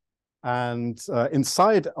 And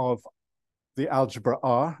inside of the algebra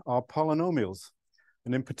R are polynomials.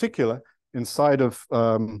 And in particular, inside of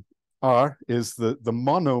R is the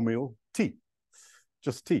monomial T,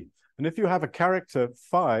 just T. And if you have a character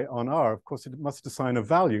phi on R, of course, it must assign a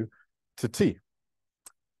value to T.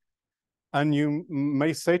 And you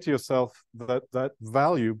may say to yourself that that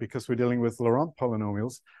value, because we're dealing with Laurent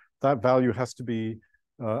polynomials, that value has to be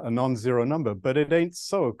a non-zero number. But it ain't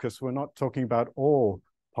so, because we're not talking about all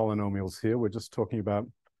polynomials here. We're just talking about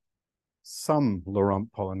some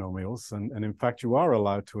Laurent polynomials. And in fact, you are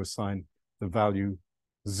allowed to assign the value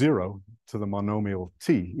 0 to the monomial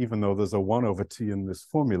T, even though there's a 1 over T in this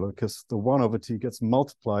formula, because the 1 over T gets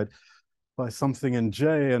multiplied by something in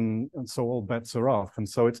J, and so all bets are off. And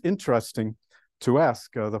so it's interesting to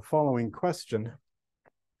ask the following question.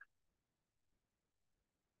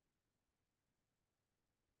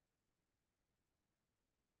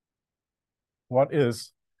 What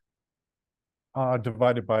is R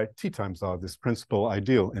divided by T times R, this principal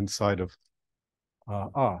ideal inside of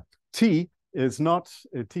R? T is not,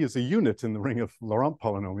 T is a unit in the ring of Laurent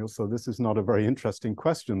polynomials, so this is not a very interesting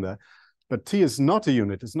question there. But T is not a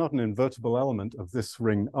unit, it's not an invertible element of this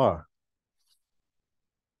ring R.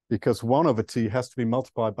 Because 1 over T has to be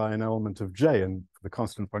multiplied by an element of J, and the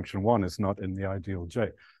constant function 1 is not in the ideal J.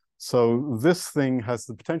 So this thing has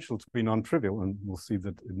the potential to be non-trivial, and we'll see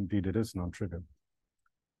that indeed it is non-trivial.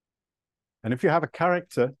 And if you have a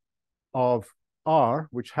character of R,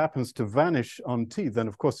 which happens to vanish on T, then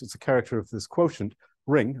of course it's a character of this quotient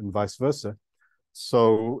ring and vice versa.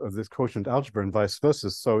 So of this quotient algebra and vice versa.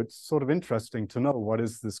 So it's sort of interesting to know what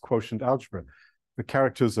is this quotient algebra. The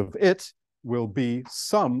characters of it will be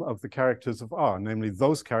some of the characters of R, namely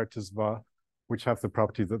those characters of R which have the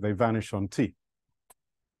property that they vanish on T,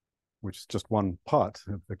 which is just one part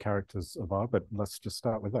of the characters of R, but let's just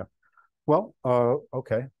start with that. Well,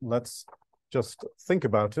 okay, let's just think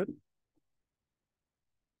about it.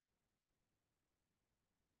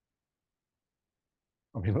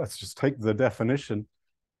 I mean, let's just take the definition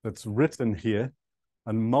that's written here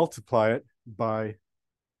and multiply it by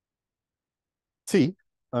T,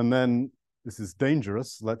 and then this is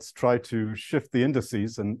dangerous. Let's try to shift the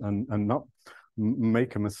indices and not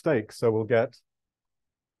make a mistake. So we'll get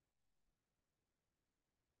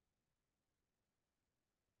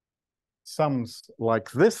sums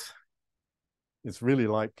like this. It's really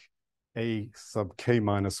like a sub k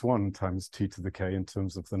minus 1 times t to the k in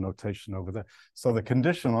terms of the notation over there. So the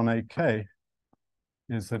condition on ak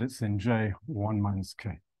is that it's in J 1 minus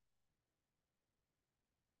k.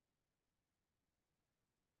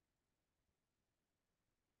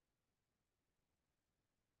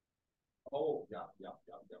 Oh, yeah.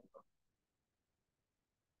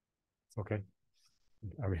 It's okay.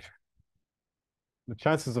 I mean, the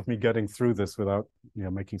chances of me getting through this without,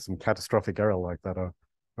 making some catastrophic error like that are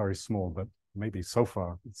very small, but maybe so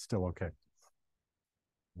far it's still okay.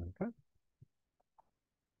 Okay.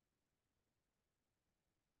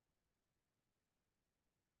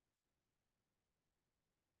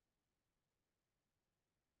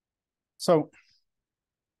 So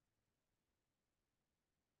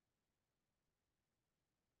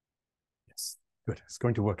yes, good. It's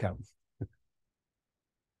going to work out.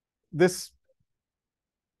 This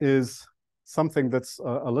is something that's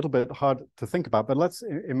a little bit hard to think about, but let's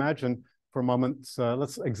imagine for a moment,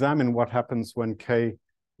 let's examine what happens when k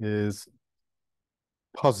is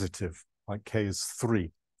positive, like k is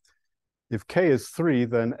 3. If k is 3,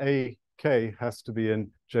 then ak has to be in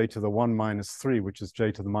j to the 1 minus 3, which is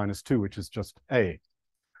j to the minus 2, which is just a.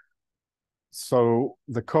 So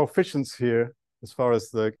the coefficients here, as far as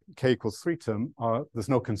the k equals 3 term, there's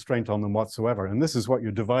no constraint on them whatsoever. And this is what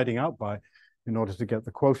you're dividing out by in order to get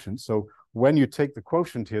the quotient. So when you take the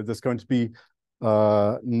quotient here, there's going to be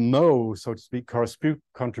no, so to speak,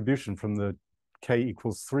 contribution from the k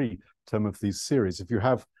equals 3 term of these series. If you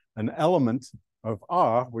have an element of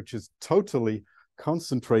R, which is totally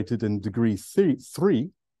concentrated in degree 3,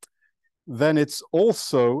 then it's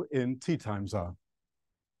also in T times R.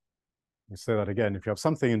 Let me say that again. If you have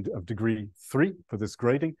something of degree 3 for this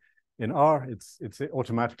grading, in R, it's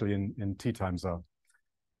automatically in T times R.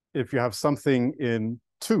 If you have something in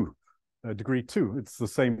 2, degree 2, it's the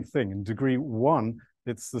same thing. In degree 1,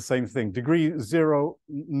 it's the same thing. Degree 0,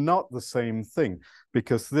 not the same thing,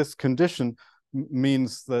 because this condition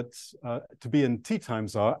means that to be in T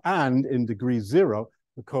times R and in degree 0,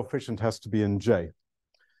 the coefficient has to be in J.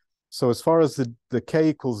 So as far as the k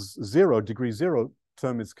equals 0, degree 0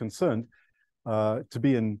 term is concerned, to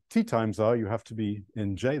be in T times R, you have to be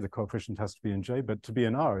in J, the coefficient has to be in J, but to be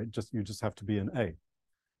in R, you just have to be in A.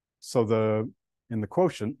 So in the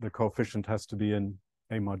quotient, the coefficient has to be in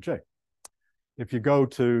A mod J. If you go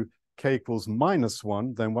to k equals minus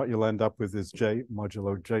 1, then what you'll end up with is J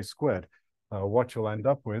modulo J squared. What you'll end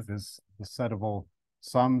up with is the set of all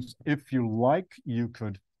sums. If you like, you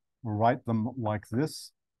could write them like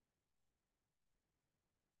this.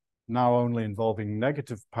 Now only involving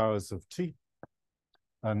negative powers of T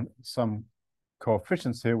and some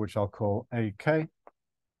coefficients here, which I'll call AK.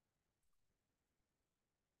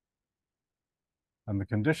 And the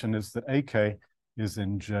condition is that AK is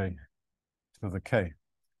in J to the K.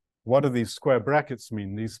 What do these square brackets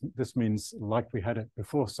mean? This means, like we had it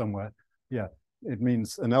before somewhere, yeah, it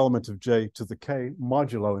means an element of J to the K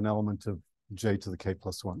modulo an element of J to the K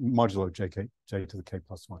plus 1, modulo J to the K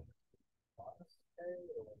plus 1.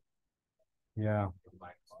 Yeah.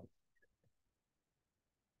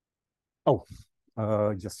 Oh,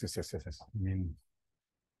 yes. I mean,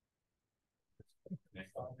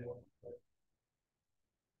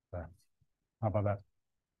 how about that?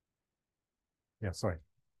 Yeah, sorry.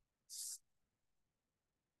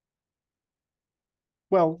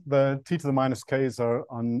 well, the t to the minus k's are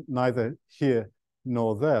neither here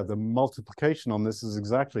nor there. The multiplication on this is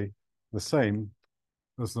exactly the same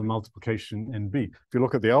as the multiplication in B. If you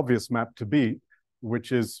look at the obvious map to B,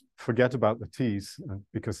 which is forget about the t's,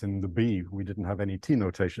 because in the B we didn't have any t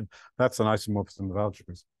notation, that's an isomorphism of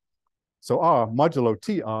algebras. So R modulo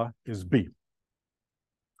TR is B.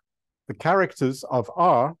 The characters of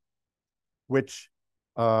R, which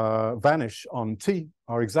vanish on T,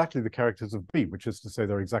 are exactly the characters of B, which is to say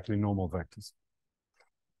they're exactly normal vectors.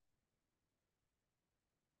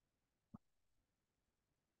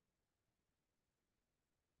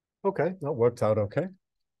 Okay, that worked out okay.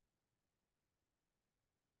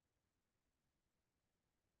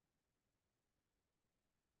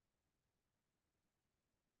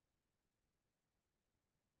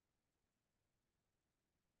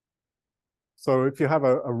 So if you have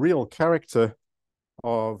a real character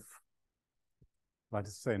of, like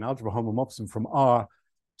to say, an algebra homomorphism from R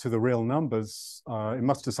to the real numbers, it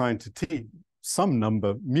must assign to T some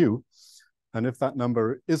number mu. And if that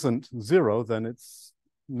number isn't 0, then it's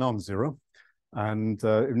non-zero. And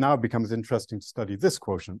it now becomes interesting to study this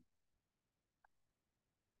quotient.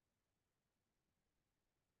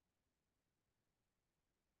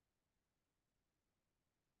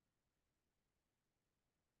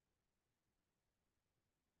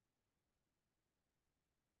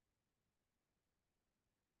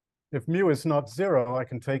 If mu is not 0, I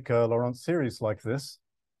can take a Laurent series like this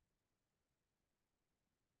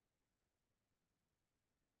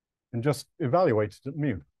and just evaluate it at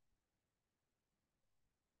mu.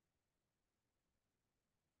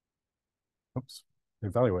 Oops,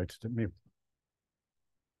 evaluate it at mu.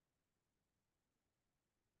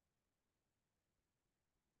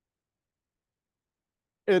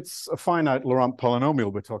 It's a finite Laurent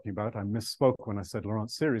polynomial we're talking about. I misspoke when I said Laurent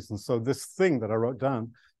series. And so this thing that I wrote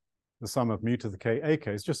down, the sum of mu to the k, ak,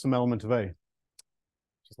 is just some element of A.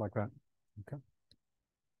 Just like that. Okay.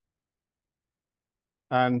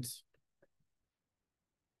 And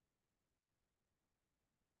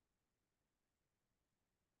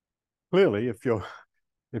clearly, if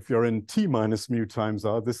you're in T minus mu times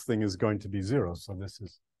R, this thing is going to be 0. So this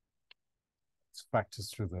factors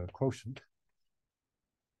through the quotient.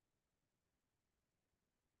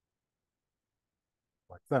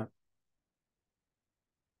 Like that.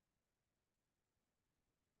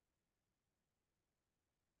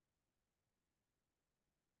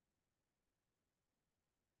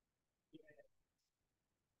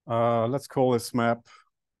 Let's call this map,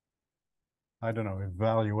 I don't know,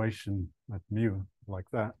 evaluation at mu, like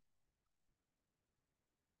that.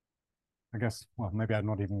 I guess, well, maybe I'm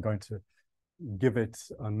not even going to give it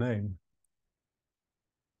a name.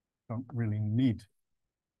 Don't really need.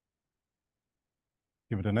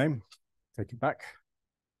 Give it a name, take it back.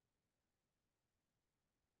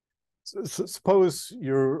 So suppose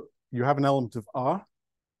you have an element of R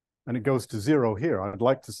and it goes to 0 here. I'd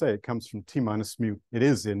like to say it comes from T minus mu. It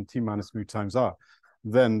is in T minus mu times R.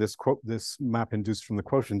 Then this map induced from the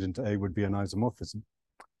quotient into A would be an isomorphism.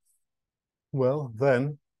 Well,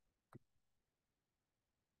 then,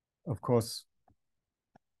 of course,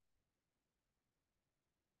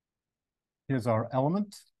 here's our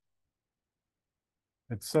element.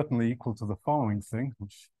 It's certainly equal to the following thing,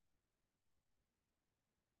 which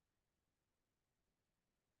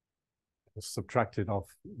is subtracted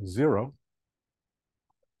off 0.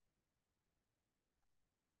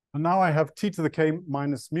 And now I have T to the K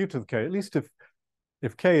minus mu to the K. At least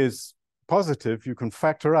if K is positive, you can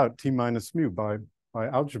factor out T minus mu by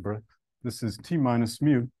algebra. This is T minus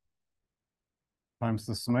mu times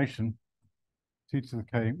the summation T to the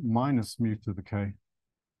K minus mu to the K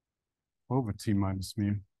over T minus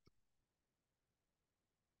mu.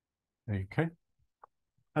 Okay.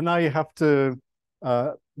 And now you have to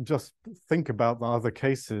just think about the other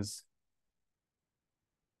cases.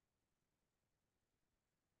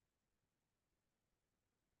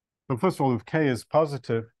 So first of all, if K is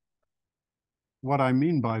positive, what I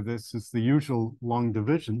mean by this is the usual long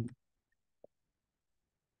division.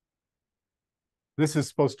 This is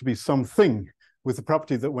supposed to be something with the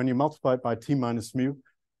property that when you multiply it by T minus mu,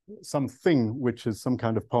 something which is some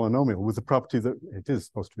kind of polynomial with the property that it is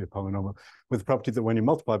supposed to be a polynomial, with the property that when you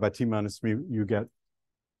multiply by T minus mu, you get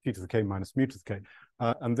T to the K minus mu to the K.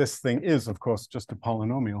 And this thing is, of course, just a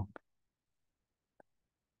polynomial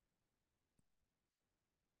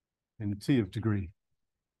in T of degree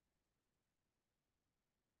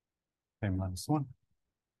K minus 1.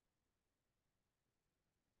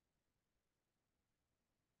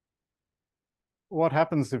 What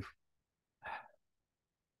happens if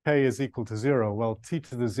K is equal to 0? Well, T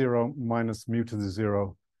to the 0 minus mu to the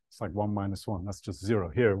 0 It's like 1 minus 1. That's just 0.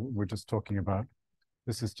 Here, we're just talking about,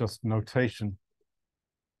 this is just notation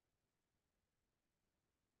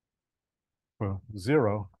for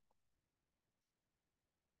 0.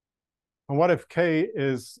 And what if k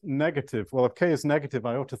is negative? Well, if k is negative,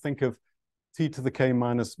 I ought to think of t to the k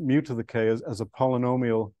minus mu to the k as a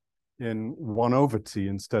polynomial in 1 over t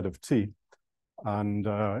instead of t. And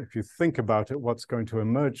if you think about it, what's going to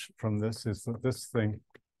emerge from this is that this thing,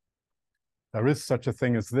 there is such a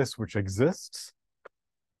thing as this which exists,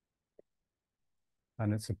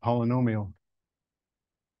 and it's a polynomial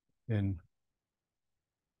in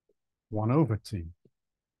 1 over t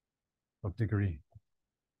of degree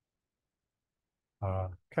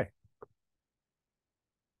k.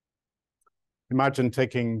 Imagine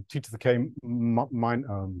taking t to the k minus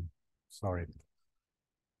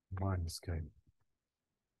k.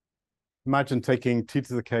 Imagine taking t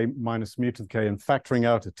to the k minus mu to the k and factoring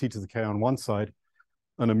out a t to the k on one side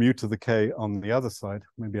and a mu to the k on the other side.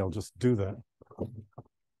 Maybe I'll just do that.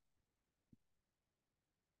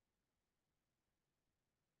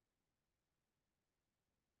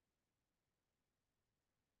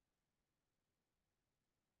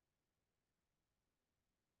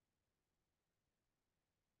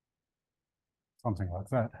 Something like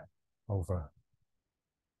that over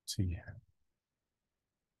t.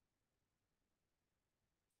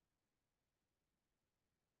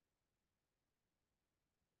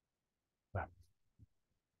 That.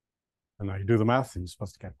 And now you do the math, and you're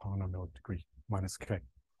supposed to get polynomial of degree minus k.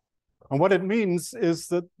 And what it means is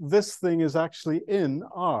that this thing is actually in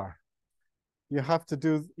R. You have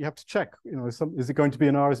to check, is it going to be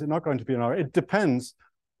in R? Is it not going to be in R? It depends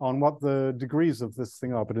on what the degrees of this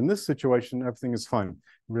thing are. But in this situation, everything is fine. It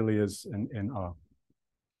really is in R.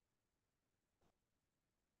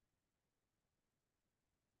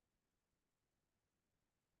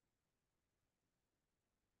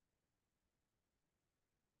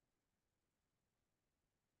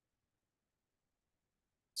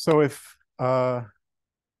 So if,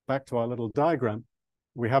 back to our little diagram,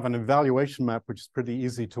 we have an evaluation map, which is pretty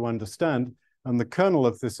easy to understand. And the kernel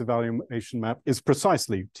of this evaluation map is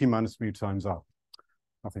precisely t minus mu times R.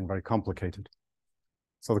 Nothing very complicated.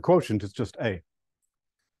 So the quotient is just A.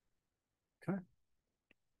 Okay.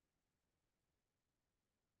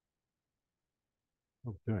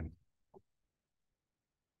 What are we doing?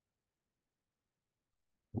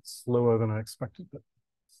 It's slower than I expected, but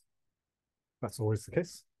that's always the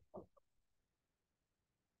case.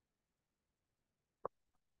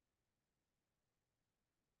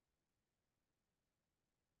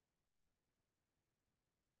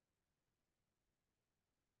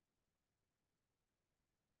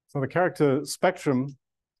 So the character spectrum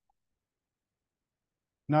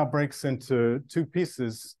now breaks into two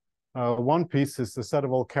pieces. One piece is the set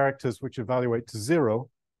of all characters which evaluate to 0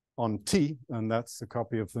 on T, and that's a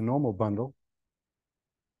copy of the normal bundle.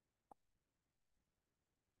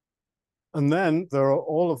 And then there are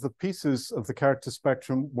all of the pieces of the character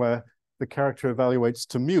spectrum where the character evaluates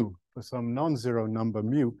to mu for some non-zero number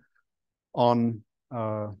mu on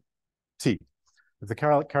T. If the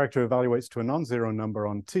character evaluates to a non-zero number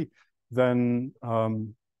on T, then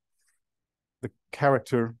the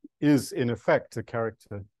character is in effect a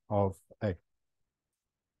character of A,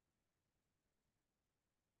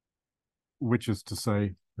 which is to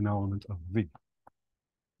say an element of V.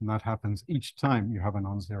 And that happens each time you have a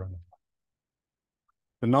non-zero number.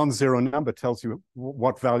 The non-zero number tells you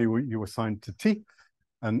what value you assign to T,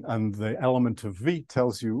 and the element of V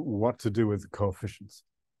tells you what to do with the coefficients,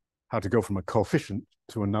 how to go from a coefficient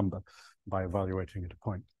to a number by evaluating at a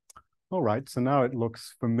point. All right, so now it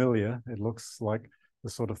looks familiar. It looks like the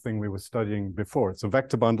sort of thing we were studying before. It's a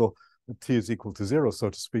vector bundle that T is equal to 0, so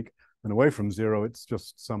to speak, and away from 0, it's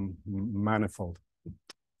just some manifold.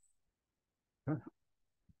 Okay.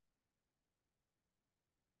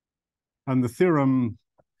 And the theorem,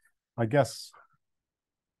 I guess,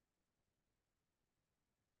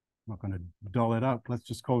 I'm not going to dull it out. Let's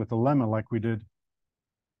just call it the lemma like we did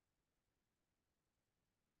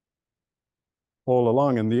all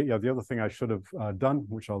along. And the other thing I should have done,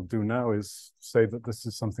 which I'll do now, is say that this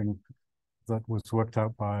is something that was worked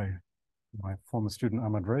out by my former student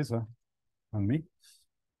Ahmad Reza and me,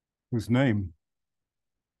 whose name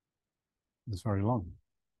is very long.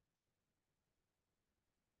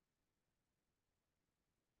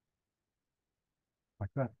 Like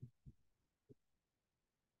that.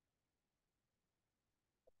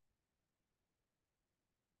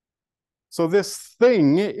 So this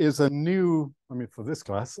thing is a new, I mean, for this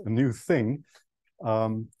class, a new thing,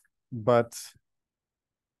 but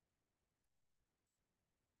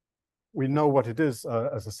we know what it is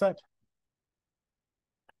as a set.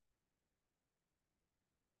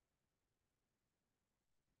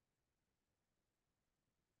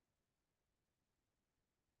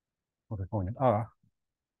 what are we calling it, R,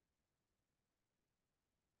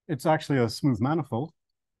 it's actually a smooth manifold.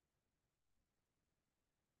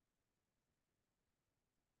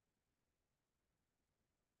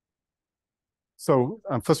 So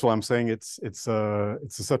first of all, I'm saying it's a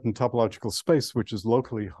certain topological space which is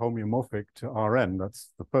locally homeomorphic to Rn. That's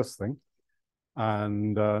the first thing.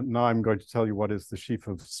 And now I'm going to tell you what is the sheaf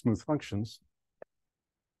of smooth functions.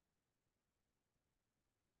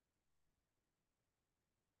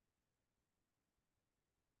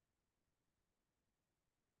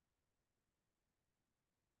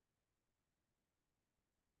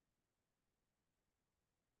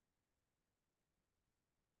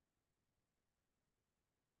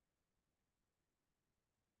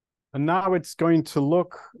 And now it's going to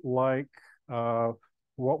look like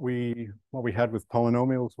what we had with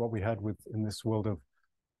polynomials, what we had with in this world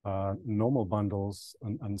of normal bundles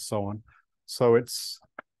and so on. So it's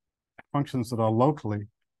functions that are locally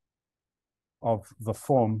of the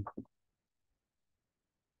form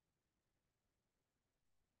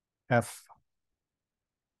f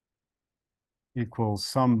equals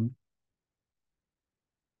some,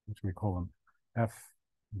 what do we call them? F,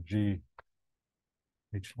 G,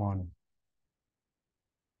 H1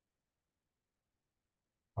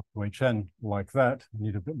 up to Hn, like that. We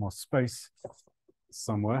need a bit more space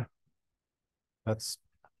somewhere. Let's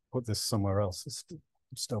put this somewhere else. It's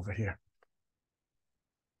just over here.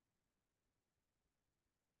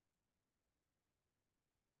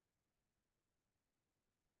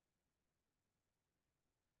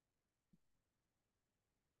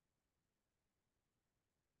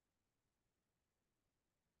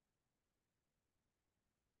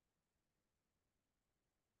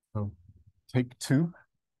 So take 2.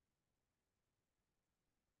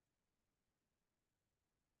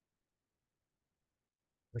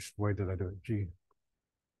 Which way did I do it? G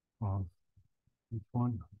on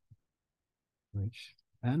H1,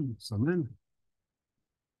 Hn, some N.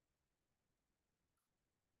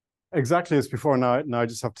 Exactly as before. Now I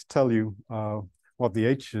just have to tell you what the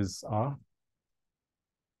H's are,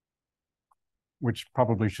 which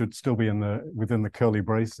probably should still be within the curly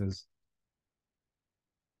braces.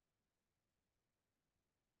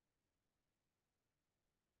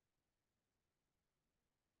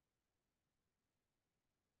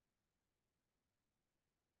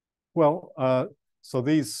 Well, so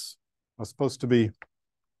these are supposed to be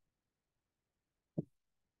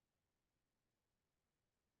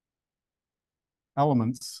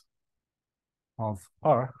elements of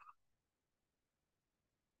R.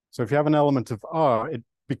 So if you have an element of R, it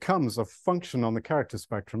becomes a function on the character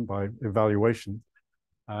spectrum by evaluation.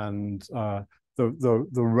 And the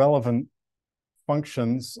relevant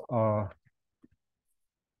functions are,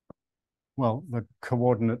 well, the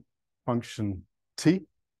coordinate function T.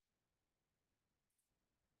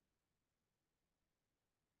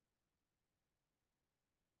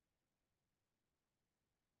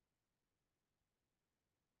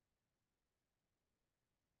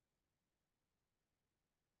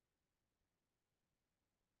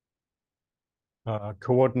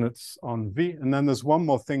 Coordinates on V. And then there's one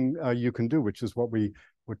more thing you can do, which is what we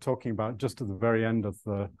were talking about just at the very end of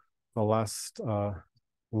the last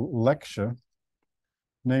lecture.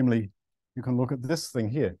 Namely, you can look at this thing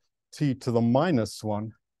here, T to the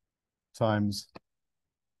 -1 times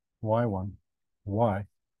Y1, Y,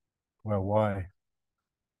 where Y,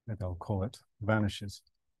 maybe I'll call it, vanishes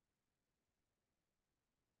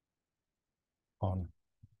on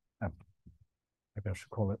F. Maybe I should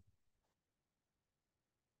call it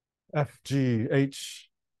FGHK.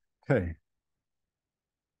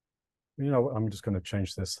 You know, I'm just going to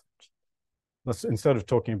change this. Let's, instead of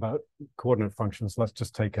talking about coordinate functions, let's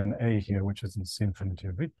just take an A here, which is in C infinity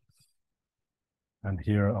of V. And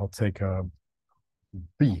here I'll take a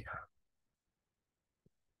B.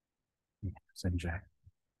 Same J.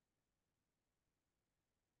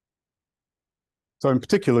 So in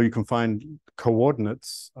particular, you can find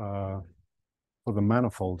coordinates for the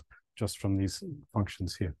manifold just from these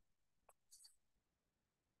functions here.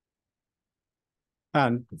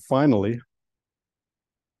 And finally,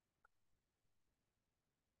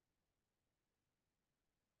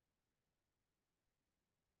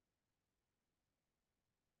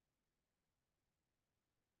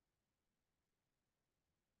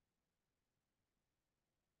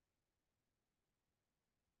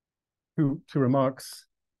 two remarks.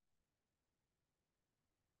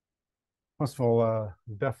 First of all,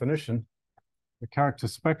 definition, the character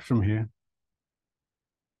spectrum here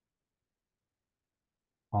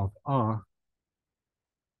of R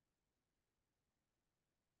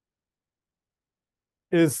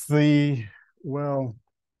is the, well,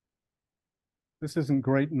 This isn't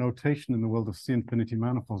great notation in the world of C infinity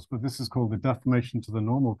manifolds, but this is called the deformation to the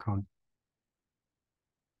normal cone.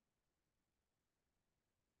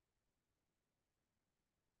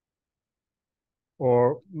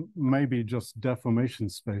 Or maybe just deformation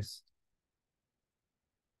space.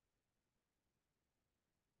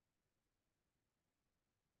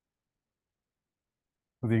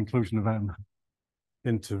 For the inclusion of M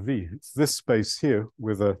into V. It's this space here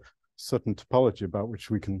with a certain topology about which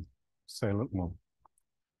we can say a little more.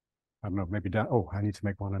 I don't know, maybe Dan, oh, I need to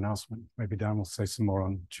make one announcement. Maybe Dan will say some more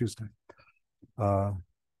on Tuesday.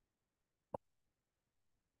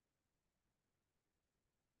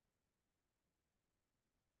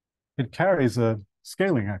 It carries a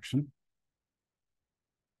scaling action.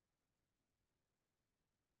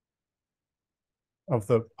 Of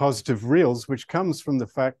the positive reals, which comes from the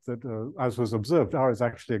fact that, as was observed, R is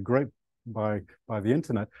actually a grade by the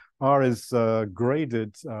internet. R is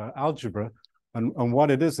graded algebra, and what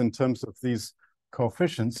it is in terms of these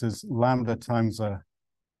coefficients is lambda times a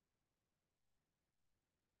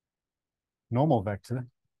normal vector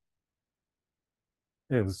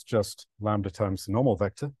is just lambda times the normal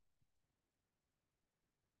vector.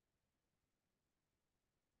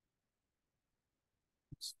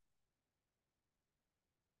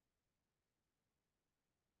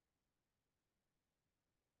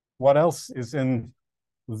 What else is in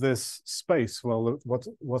this space? Well,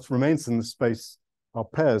 what remains in the space are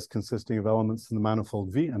pairs consisting of elements in the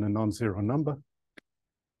manifold V and a non-zero number.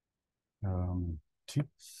 T.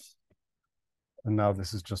 And now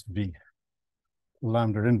this is just V.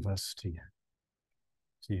 Lambda inverse T.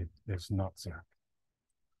 T is not zero.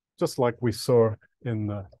 Just like we saw in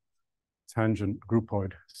the tangent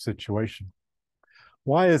groupoid situation.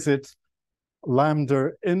 Why is it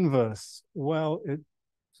lambda inverse? Well, it's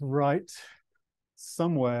right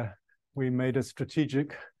somewhere we made a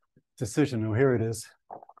strategic decision. Oh, here it is.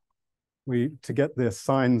 To get the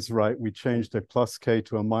signs right, we changed a plus k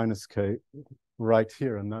to a minus k right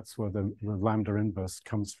here, and that's where the lambda inverse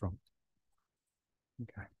comes from.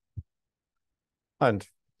 Okay. And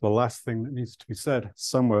the last thing that needs to be said,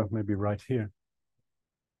 somewhere, maybe right here.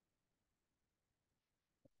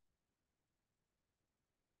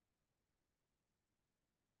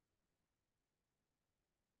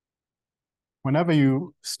 Whenever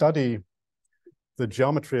you study the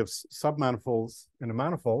geometry of submanifolds in a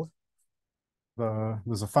manifold,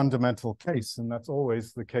 there's a fundamental case, and that's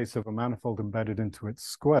always the case of a manifold embedded into its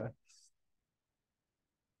square.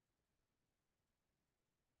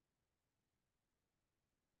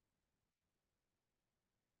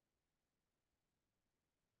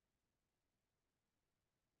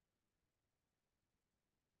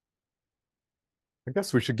 I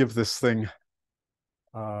guess we should give this thing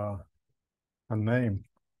a name.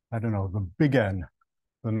 I don't know, the big N,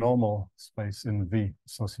 the normal space in V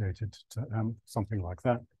associated to M, something like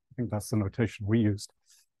that. I think that's the notation we used.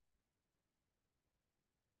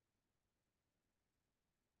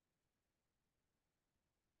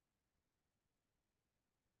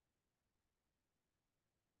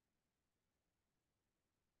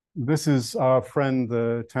 This is our friend,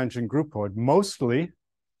 the tangent groupoid. Mostly,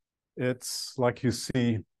 it's like you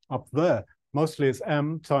see up there. Mostly it's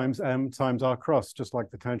M times R cross, just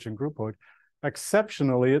like the tangent groupoid.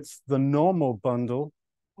 Exceptionally, it's the normal bundle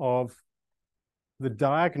of the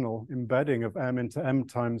diagonal embedding of M into M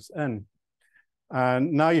times N.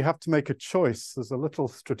 And now you have to make a choice. There's a little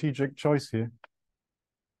strategic choice here.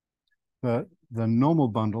 The normal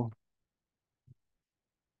bundle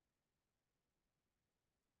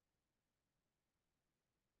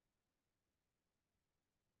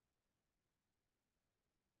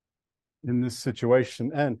in this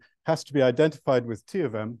situation, N, has to be identified with T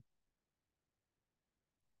of M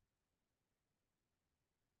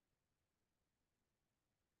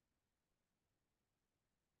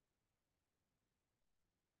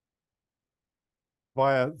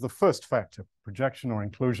via the first factor, projection or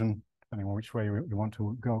inclusion, depending on which way you want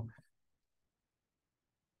to go.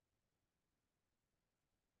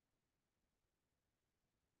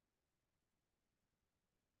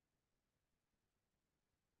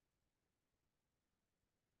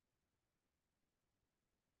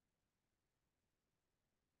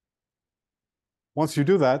 Once you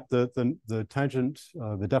do that, the tangent,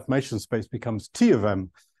 the deformation space becomes T of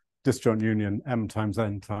M, disjoint union M times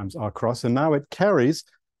N times R cross, and now it carries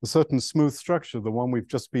a certain smooth structure, the one we've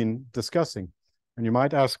just been discussing. And you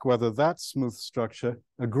might ask whether that smooth structure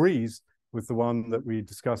agrees with the one that we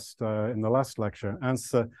discussed in the last lecture.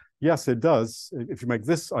 Answer, yes, it does. If you make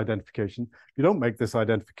this identification, if you don't make this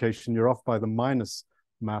identification, you're off by the minus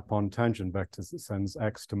map on tangent vectors that sends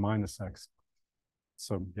x to minus x.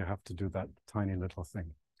 So you have to do that tiny little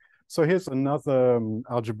thing. So here's another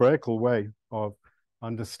algebraical way of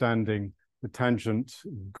understanding the tangent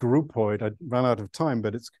groupoid. I ran out of time,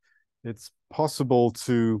 but it's possible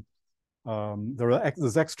to,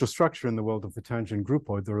 there's extra structure in the world of the tangent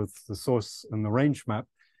groupoid. There is the source and the range map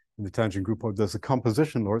in the tangent groupoid. There's a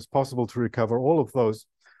composition law. It's possible to recover all of those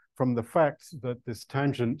from the fact that this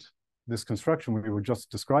tangent, this construction we were just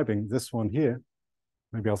describing, this one here,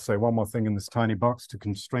 maybe I'll say one more thing in this tiny box to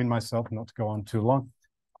constrain myself not to go on too long.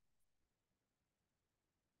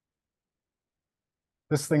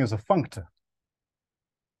 This thing is a functor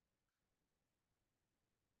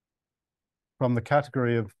from the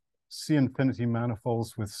category of C infinity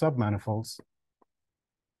manifolds with submanifolds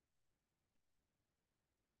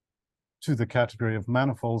to the category of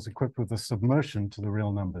manifolds equipped with a submersion to the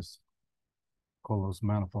real numbers. Call those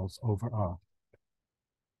manifolds over R.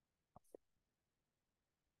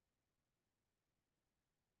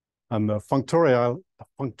 And the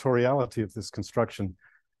functoriality of this construction,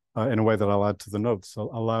 in a way that I'll add to the notes,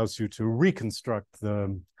 allows you to reconstruct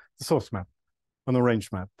the source map and the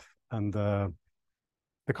range map and the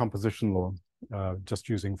composition law, just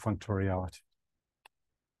using functoriality.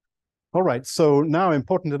 All right, so now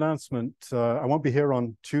important announcement. I won't be here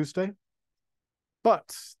on Tuesday,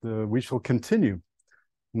 but we shall continue.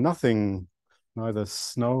 Nothing, neither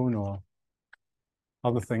snow nor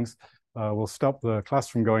other things, will stop the class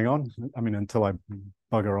from going on. I mean, until I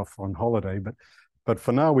bugger off on holiday, but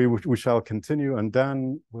for now we shall continue, and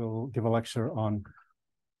Dan will give a lecture on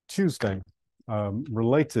Tuesday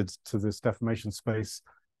related to this deformation space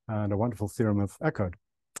and a wonderful theorem of Eckert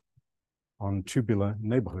on tubular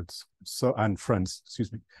neighborhoods, and friends,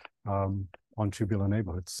 excuse me, on tubular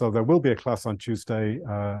neighborhoods. So there will be a class on Tuesday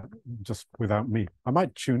just without me. I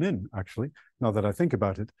might tune in, actually, now that I think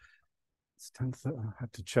about it. It's 10:30. I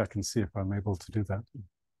have to check and see if I'm able to do that.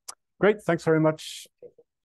 Great, thanks very much.